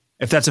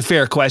 If that's a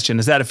fair question.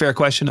 Is that a fair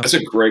question? That's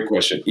a great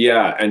question.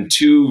 Yeah. And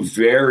 2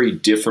 very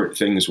different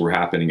things were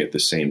happening at the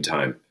same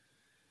time.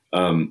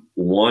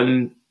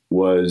 One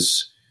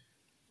was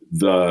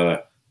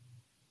the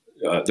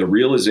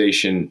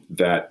realization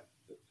that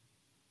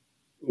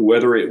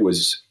whether it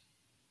was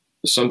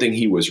something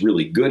he was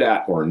really good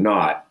at or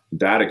not,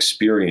 that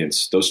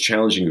experience, those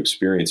challenging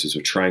experiences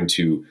of trying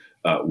to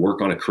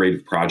work on a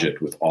creative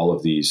project with all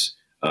of these,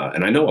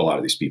 and I know a lot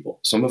of these people,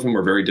 some of them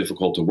are very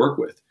difficult to work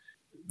with.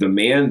 The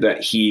man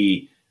that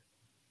he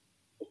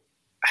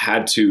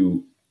had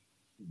to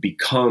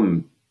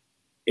become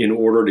in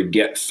order to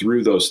get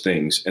through those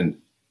things, and,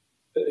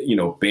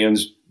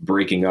 bands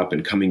breaking up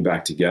and coming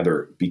back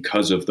together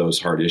because of those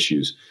hard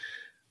issues.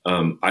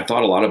 I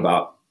thought a lot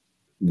about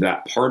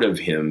that part of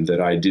him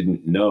that I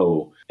didn't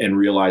know, and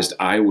realized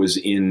I was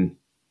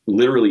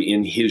literally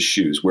in his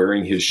shoes,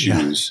 wearing his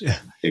shoes,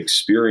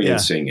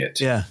 experiencing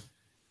it. Yeah.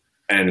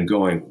 And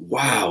going,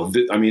 wow,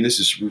 this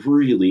is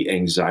really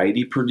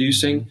anxiety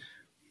producing.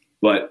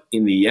 But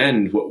in the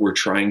end, what we're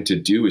trying to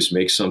do is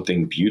make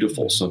something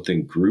beautiful,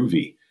 something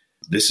groovy.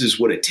 This is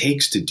what it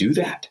takes to do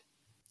that.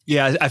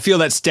 Yeah, I feel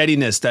that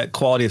steadiness, that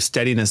quality of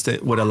steadiness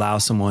that would allow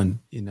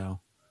someone, to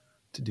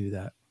do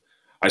that.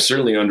 I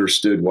certainly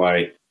understood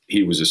why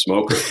he was a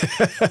smoker.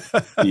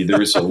 There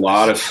was a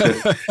lot of,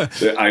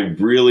 I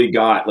really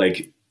got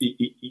like,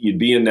 you'd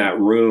be in that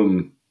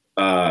room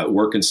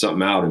working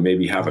something out and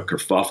maybe have a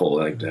kerfuffle,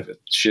 like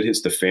shit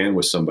hits the fan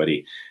with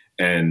somebody.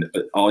 And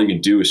all you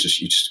can do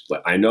is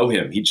I know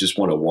him. He'd just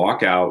want to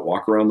walk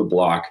around the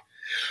block,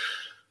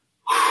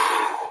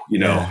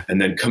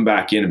 and then come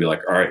back in and be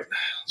like, all right,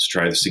 let's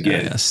try this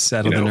again.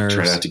 Settle the nerves.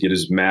 Try not to get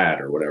as mad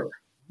or whatever.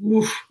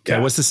 Okay,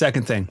 what's the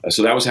second thing?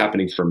 So that was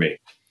happening for me.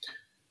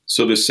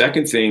 So the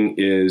second thing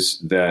is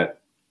that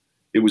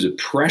it was a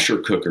pressure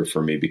cooker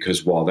for me,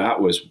 because while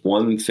that was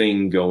one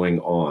thing going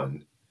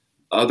on,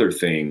 other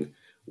thing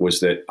was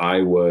that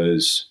I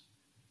was,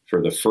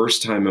 for the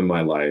first time in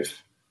my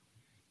life,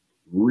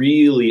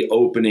 really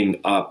opening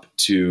up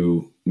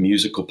to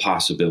musical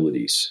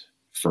possibilities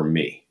for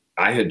me.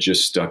 I had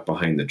just stuck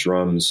behind the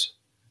drums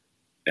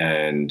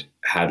and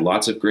had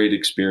lots of great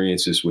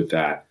experiences with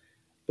that.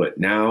 But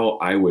now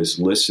I was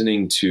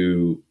listening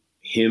to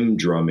him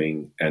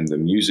drumming and the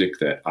music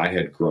that I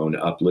had grown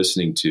up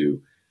listening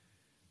to,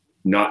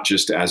 not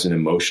just as an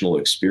emotional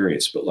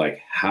experience, but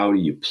like, how do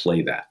you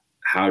play that?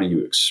 How do you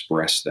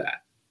express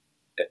that?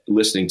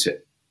 Listening to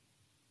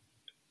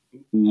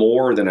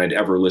more than I'd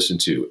ever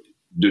listened to.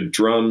 The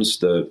drums,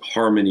 the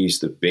harmonies,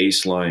 the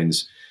bass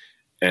lines,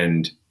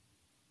 and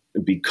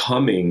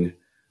becoming,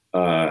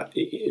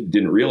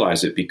 didn't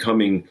realize it,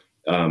 becoming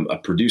a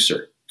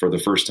producer for the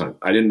first time.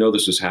 I didn't know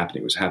this was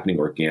happening. It was happening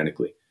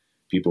organically.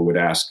 People would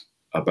ask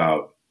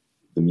about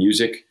the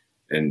music,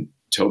 and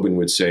Tobin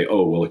would say,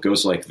 oh, well, it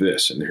goes like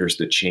this, and here's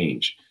the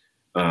change.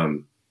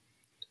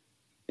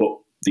 But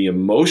the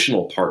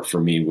emotional part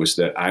for me was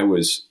that I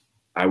was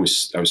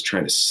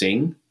trying to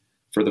sing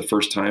for the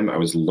first time. I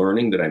was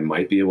learning that I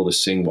might be able to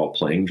sing while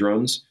playing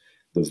drums.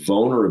 The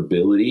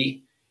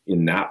vulnerability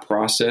in that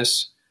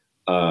process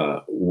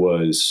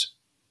was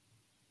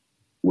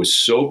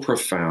so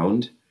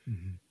profound.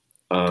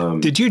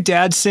 Did your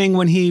dad sing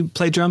when he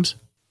played drums?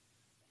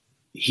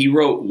 He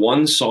wrote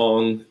one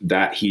song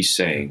that he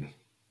sang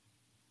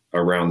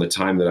around the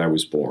time that I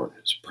was born.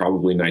 It's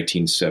probably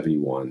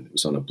 1971. It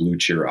was on a Blue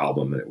Cheer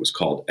album, and it was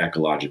called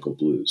Ecological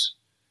Blues.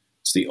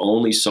 It's the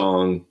only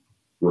song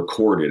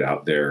recorded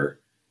out there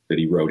that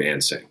he wrote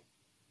and sang.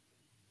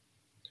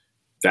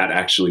 That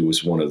actually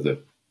was one of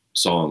the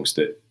songs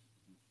that,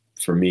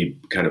 for me,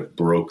 kind of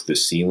broke the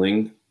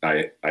ceiling.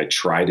 I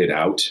tried it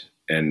out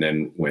and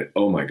then went,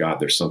 oh my God,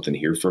 there's something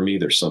here for me.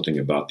 There's something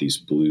about these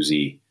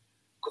bluesy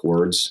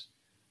chords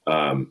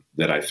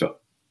that I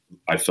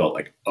felt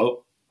like,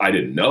 oh, I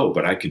didn't know,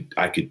 but I could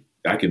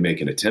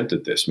make an attempt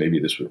at this. Maybe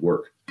this would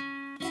work.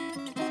 1,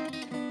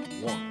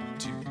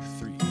 2,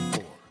 3,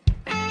 4.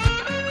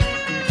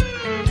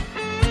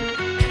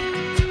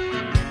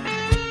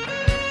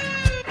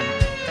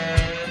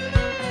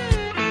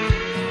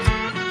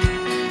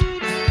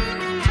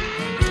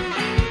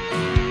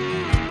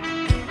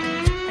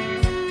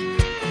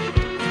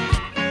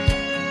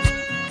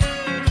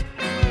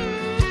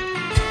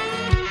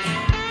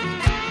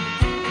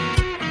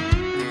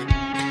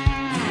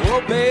 Oh,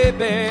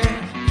 baby,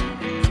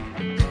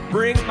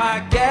 bring my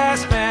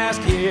gas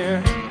mask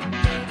here.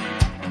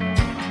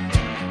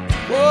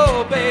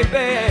 Oh,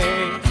 baby,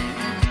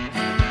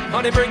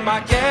 honey, bring my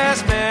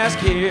gas mask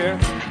here.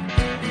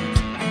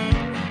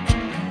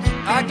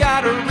 I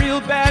got a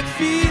real bad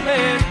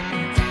feeling,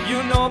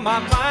 you know my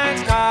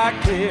mind's not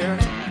clear.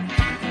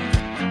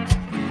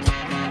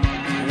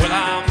 Well,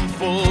 I'm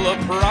full of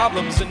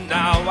problems and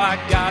now I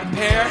got a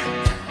pair.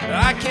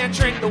 I can't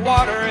drink the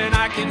water and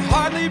I can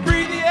hardly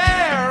breathe the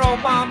air. Oh,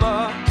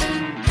 mama,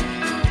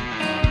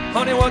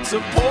 honey, what's a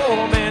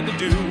poor man to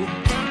do?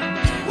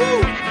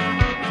 Woo!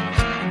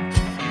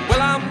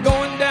 Well, I'm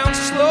going down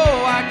slow.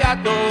 I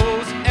got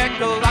those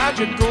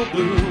ecological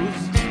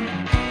blues.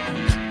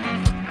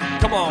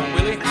 Come on,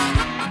 Willie.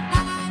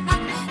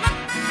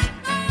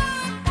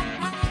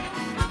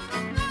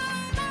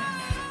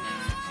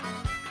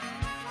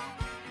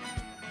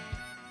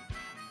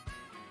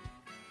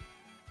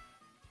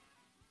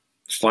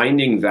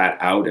 Finding that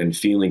out and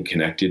feeling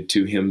connected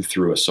to him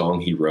through a song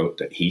he wrote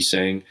that he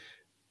sang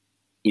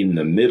in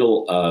the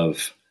middle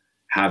of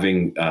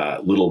having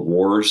little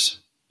wars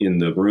in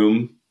the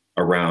room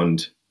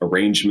around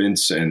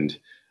arrangements and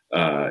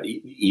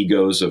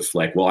egos of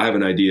like, well, I have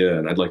an idea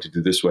and I'd like to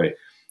do this way.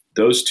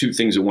 Those two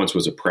things at once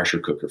was a pressure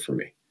cooker for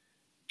me.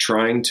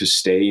 Trying to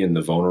stay in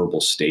the vulnerable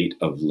state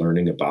of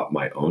learning about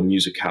my own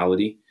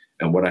musicality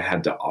and what I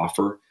had to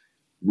offer,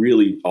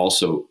 really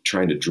also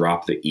trying to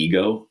drop the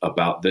ego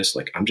about this.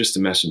 Like, I'm just a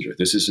messenger.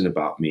 This isn't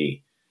about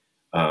me.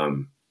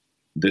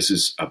 This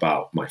is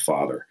about my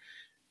Father,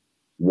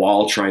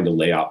 while trying to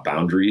lay out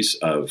boundaries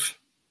of,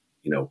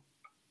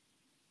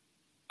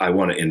 I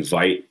want to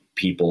invite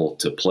people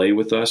to play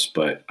with us,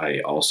 but I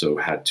also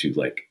had to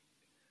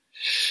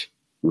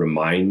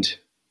remind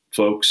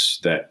folks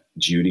that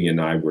Judy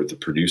and I were the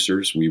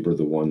producers. We were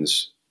the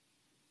ones.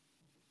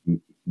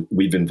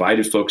 We've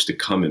invited folks to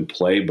come and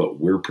play, but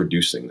we're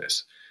producing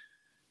this.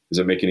 Does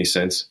that make any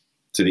sense?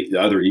 To the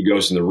other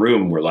egos in the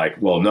room, we're like,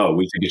 well, no,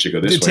 we think it should go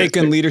this way.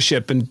 Taking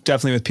leadership, and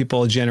definitely with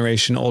people a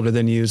generation older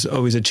than you, is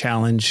always a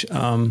challenge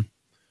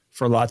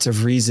for lots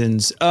of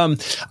reasons.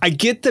 I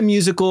get the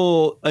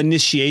musical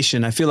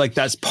initiation. I feel like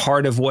that's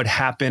part of what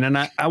happened. And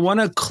I want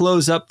to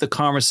close up the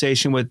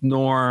conversation with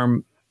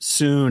Norm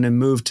soon and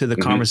move to the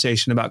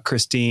conversation about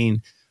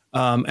Christine.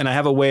 And I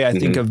have a way I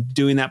think of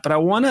doing that, but I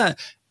want to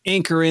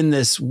anchor in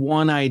this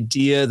one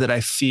idea that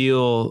I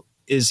feel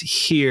is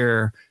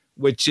here,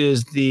 which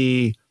is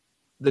the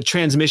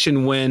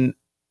transmission when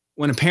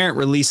a parent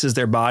releases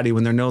their body,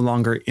 when they're no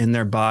longer in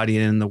their body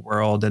and in the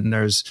world, and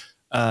there's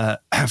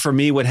For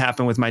me, what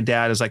happened with my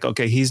dad is like,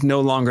 okay, he's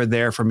no longer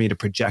there for me to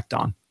project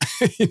on.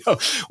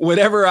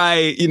 Whatever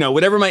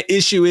my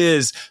issue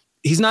is,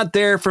 he's not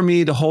there for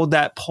me to hold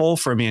that pole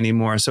for me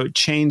anymore. So it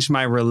changed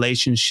my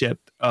relationship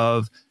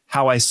of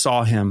how I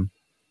saw him,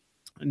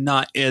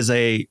 not as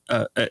an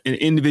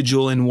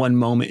individual in one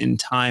moment in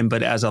time,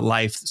 but as a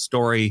life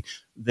story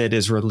that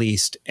is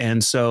released.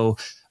 And so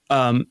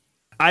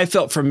I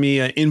felt for me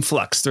an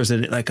influx. There's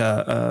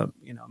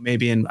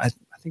maybe in, I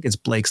think it's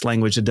Blake's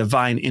language, a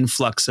divine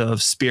influx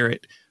of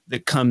spirit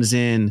that comes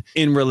in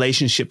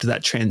relationship to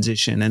that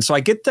transition. And so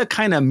I get the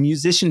kind of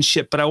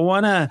musicianship, but I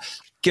want to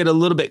get a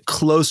little bit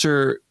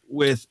closer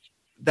with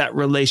that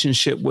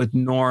relationship with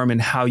Norm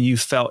and how you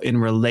felt in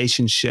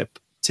relationship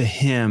to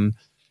him,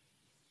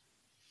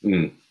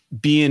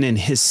 being in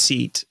his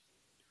seat.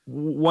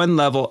 One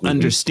level,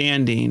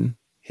 understanding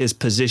his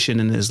position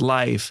in his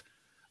life,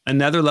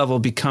 another level,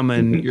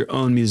 becoming your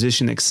own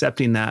musician,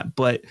 accepting that.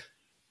 But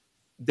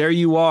there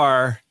you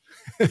are,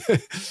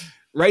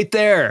 right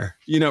there,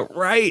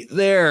 right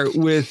there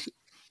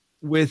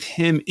with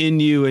him in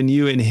you and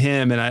you in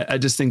him. And I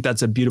just think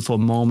that's a beautiful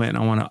moment.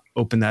 I want to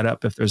open that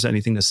up if there's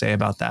anything to say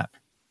about that.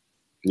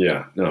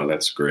 Yeah, no,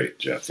 that's great,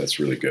 Jef. That's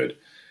really good.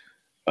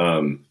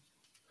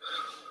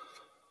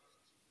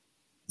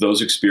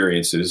 Those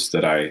experiences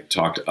that I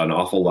talked an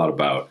awful lot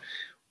about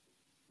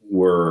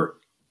were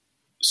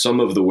some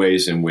of the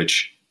ways in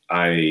which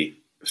I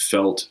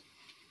felt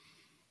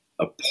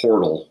a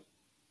portal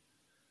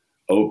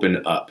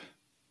open up.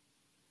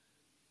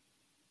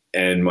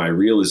 And my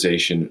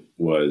realization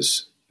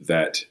was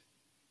that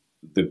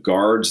the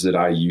guards that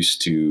I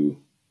used to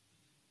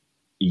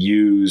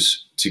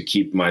use to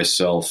keep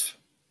myself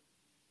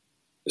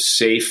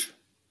safe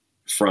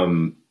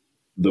from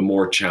the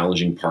more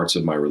challenging parts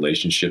of my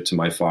relationship to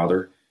my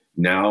father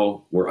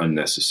now were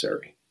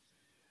unnecessary.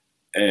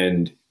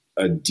 And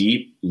a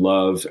deep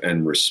love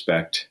and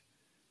respect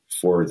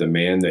for the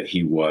man that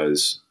he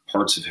was,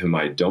 parts of him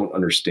I don't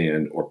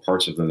understand, or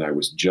parts of him that I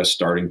was just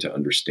starting to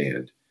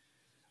understand.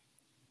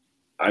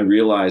 I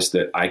realized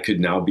that I could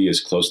now be as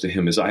close to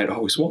him as I had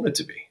always wanted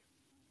to be.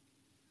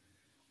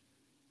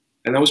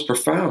 And that was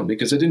profound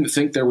because I didn't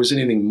think there was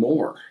anything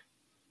more.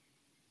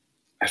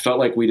 I felt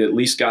like we'd at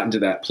least gotten to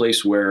that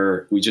place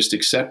where we just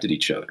accepted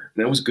each other,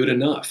 and that was good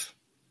enough.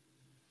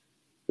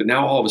 But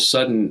now all of a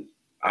sudden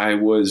I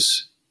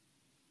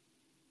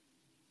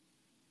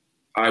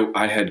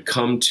had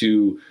come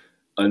to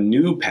a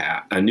new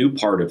path, a new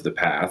part of the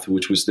path,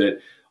 which was that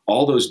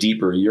all those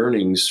deeper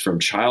yearnings from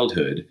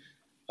childhood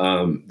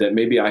that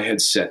maybe I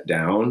had set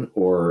down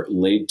or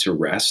laid to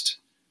rest,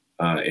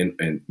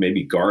 and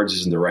maybe guards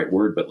isn't the right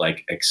word, but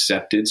like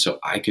accepted so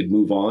I could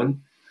move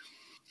on.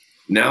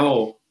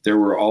 Now there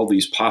were all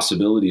these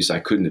possibilities I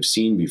couldn't have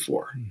seen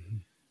before. Mm-hmm.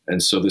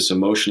 And so this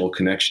emotional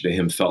connection to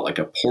him felt like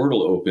a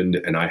portal opened,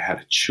 and I had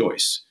a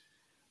choice.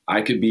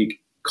 I could be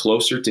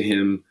closer to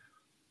him,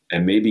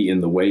 and maybe in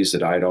the ways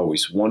that I'd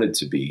always wanted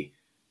to be.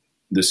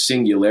 The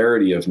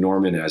singularity of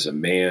Norman as a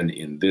man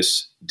in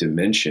this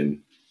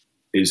dimension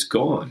is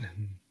gone.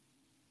 Mm-hmm.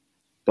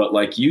 But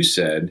like you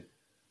said,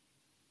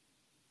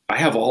 I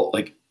have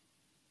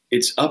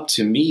it's up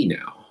to me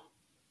now.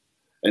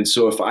 And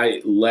so if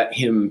I let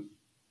him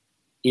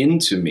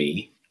into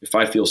me, if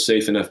I feel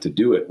safe enough to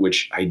do it,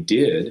 which I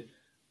did,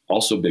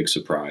 also big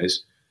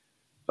surprise,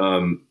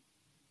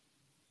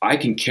 I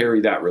can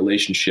carry that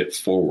relationship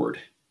forward,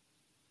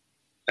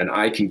 and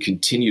I can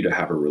continue to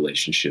have a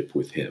relationship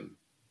with him.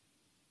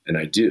 And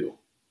I do.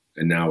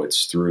 And now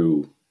it's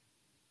through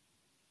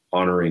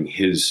honoring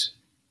his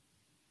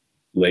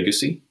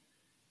legacy,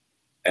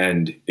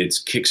 and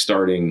it's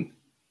kickstarting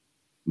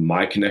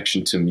my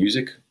connection to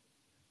music,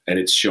 and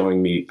it's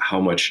showing me how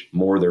much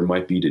more there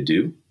might be to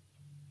do.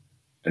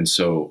 And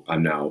so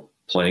I'm now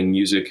playing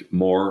music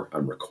more.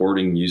 I'm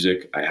recording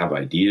music. I have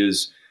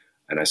ideas.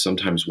 And I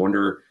sometimes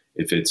wonder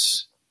if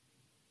it's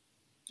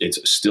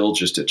still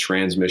just a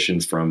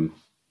transmission from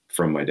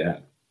my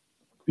dad,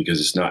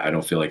 because it's not, I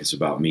don't feel like it's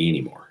about me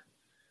anymore.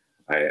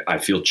 I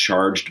feel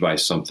charged by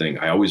something.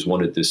 I always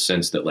wanted this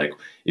sense that, like,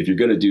 if you're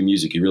going to do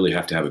music, you really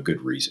have to have a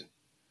good reason.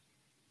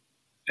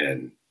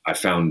 And I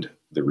found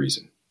the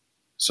reason.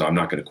 So I'm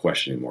not going to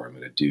question anymore. I'm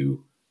going to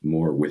do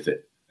more with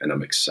it. And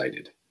I'm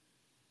excited.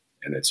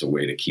 And it's a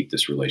way to keep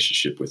this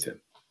relationship with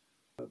him.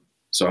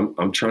 So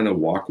I'm trying to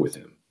walk with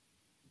him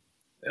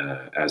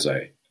as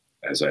I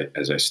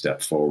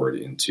step forward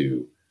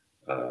into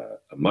a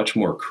much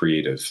more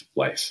creative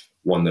life,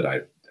 one that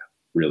I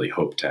really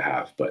hope to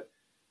have, but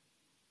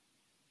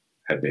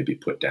had maybe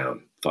put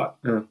down, thought,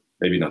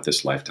 maybe not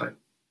this lifetime.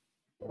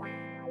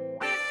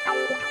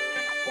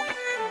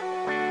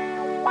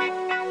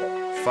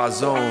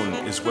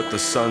 Fazon is what the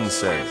sun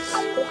says.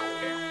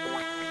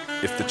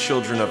 If the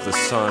children of the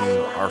sun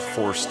are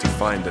forced to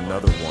find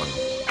another one,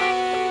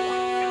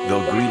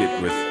 they'll greet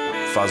it with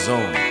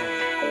Fazon.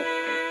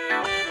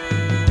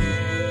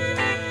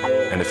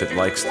 And if it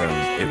likes them,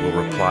 it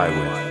will reply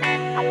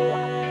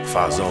with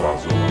Fazon.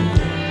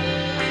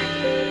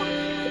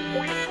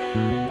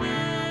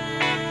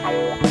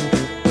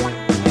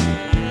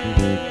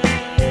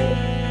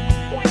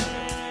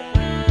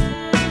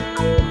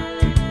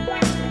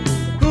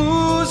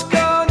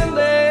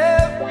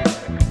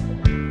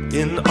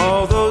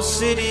 all those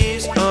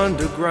cities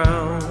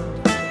underground.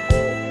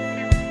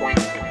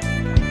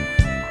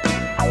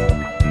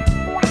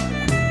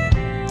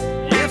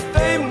 If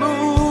they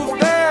move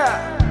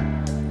there,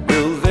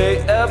 will they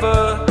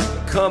ever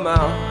come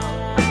out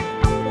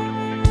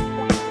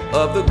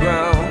of the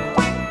ground?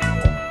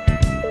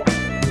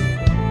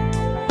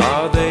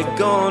 Are they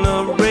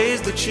gonna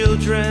raise the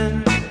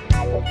children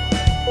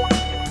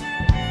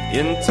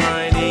in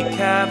tiny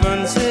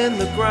caverns in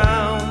the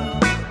ground?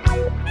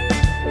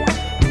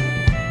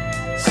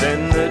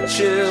 Send the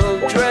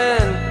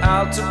children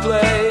out to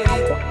play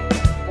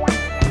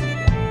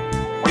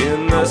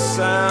in the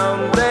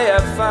sound they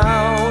have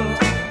found.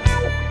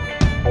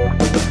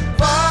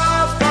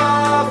 Far,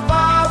 far,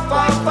 far,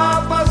 far, far,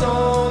 far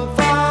zone,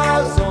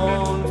 far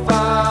zone,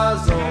 far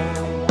zone.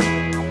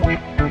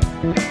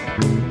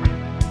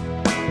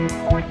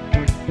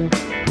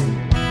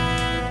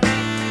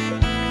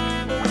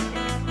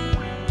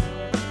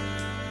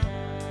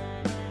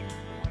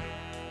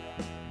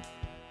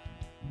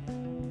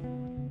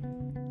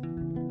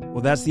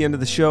 Well, that's the end of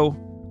the show.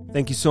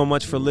 Thank you so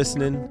much for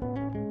listening.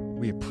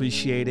 We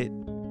appreciate it.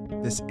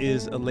 This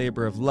is a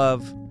labor of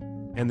love,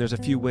 and there's a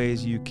few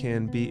ways you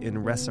can be in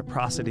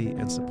reciprocity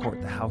and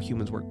support the How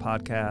Humans Work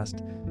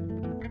podcast.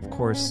 Of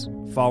course,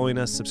 following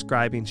us,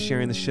 subscribing,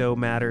 sharing the show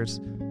matters.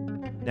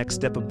 Next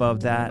step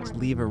above that,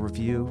 leave a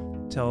review.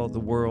 Tell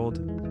the world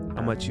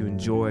how much you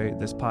enjoy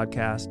this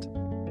podcast.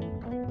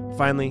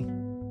 Finally,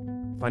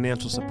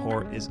 financial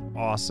support is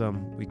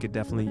awesome. We could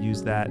definitely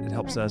use that. It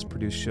helps us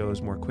produce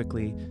shows more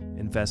quickly,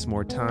 invest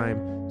more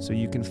time, so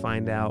you can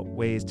find out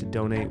ways to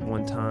donate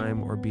one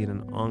time or be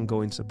an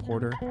ongoing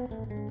supporter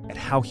at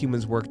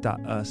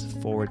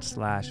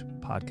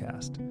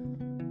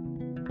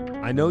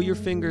howhumanswork.us/podcast. I know your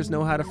fingers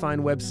know how to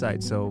find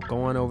websites, so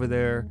go on over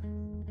there,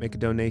 make a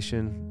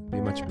donation,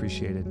 be much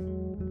appreciated.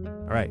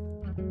 All right,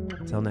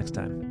 until next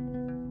time.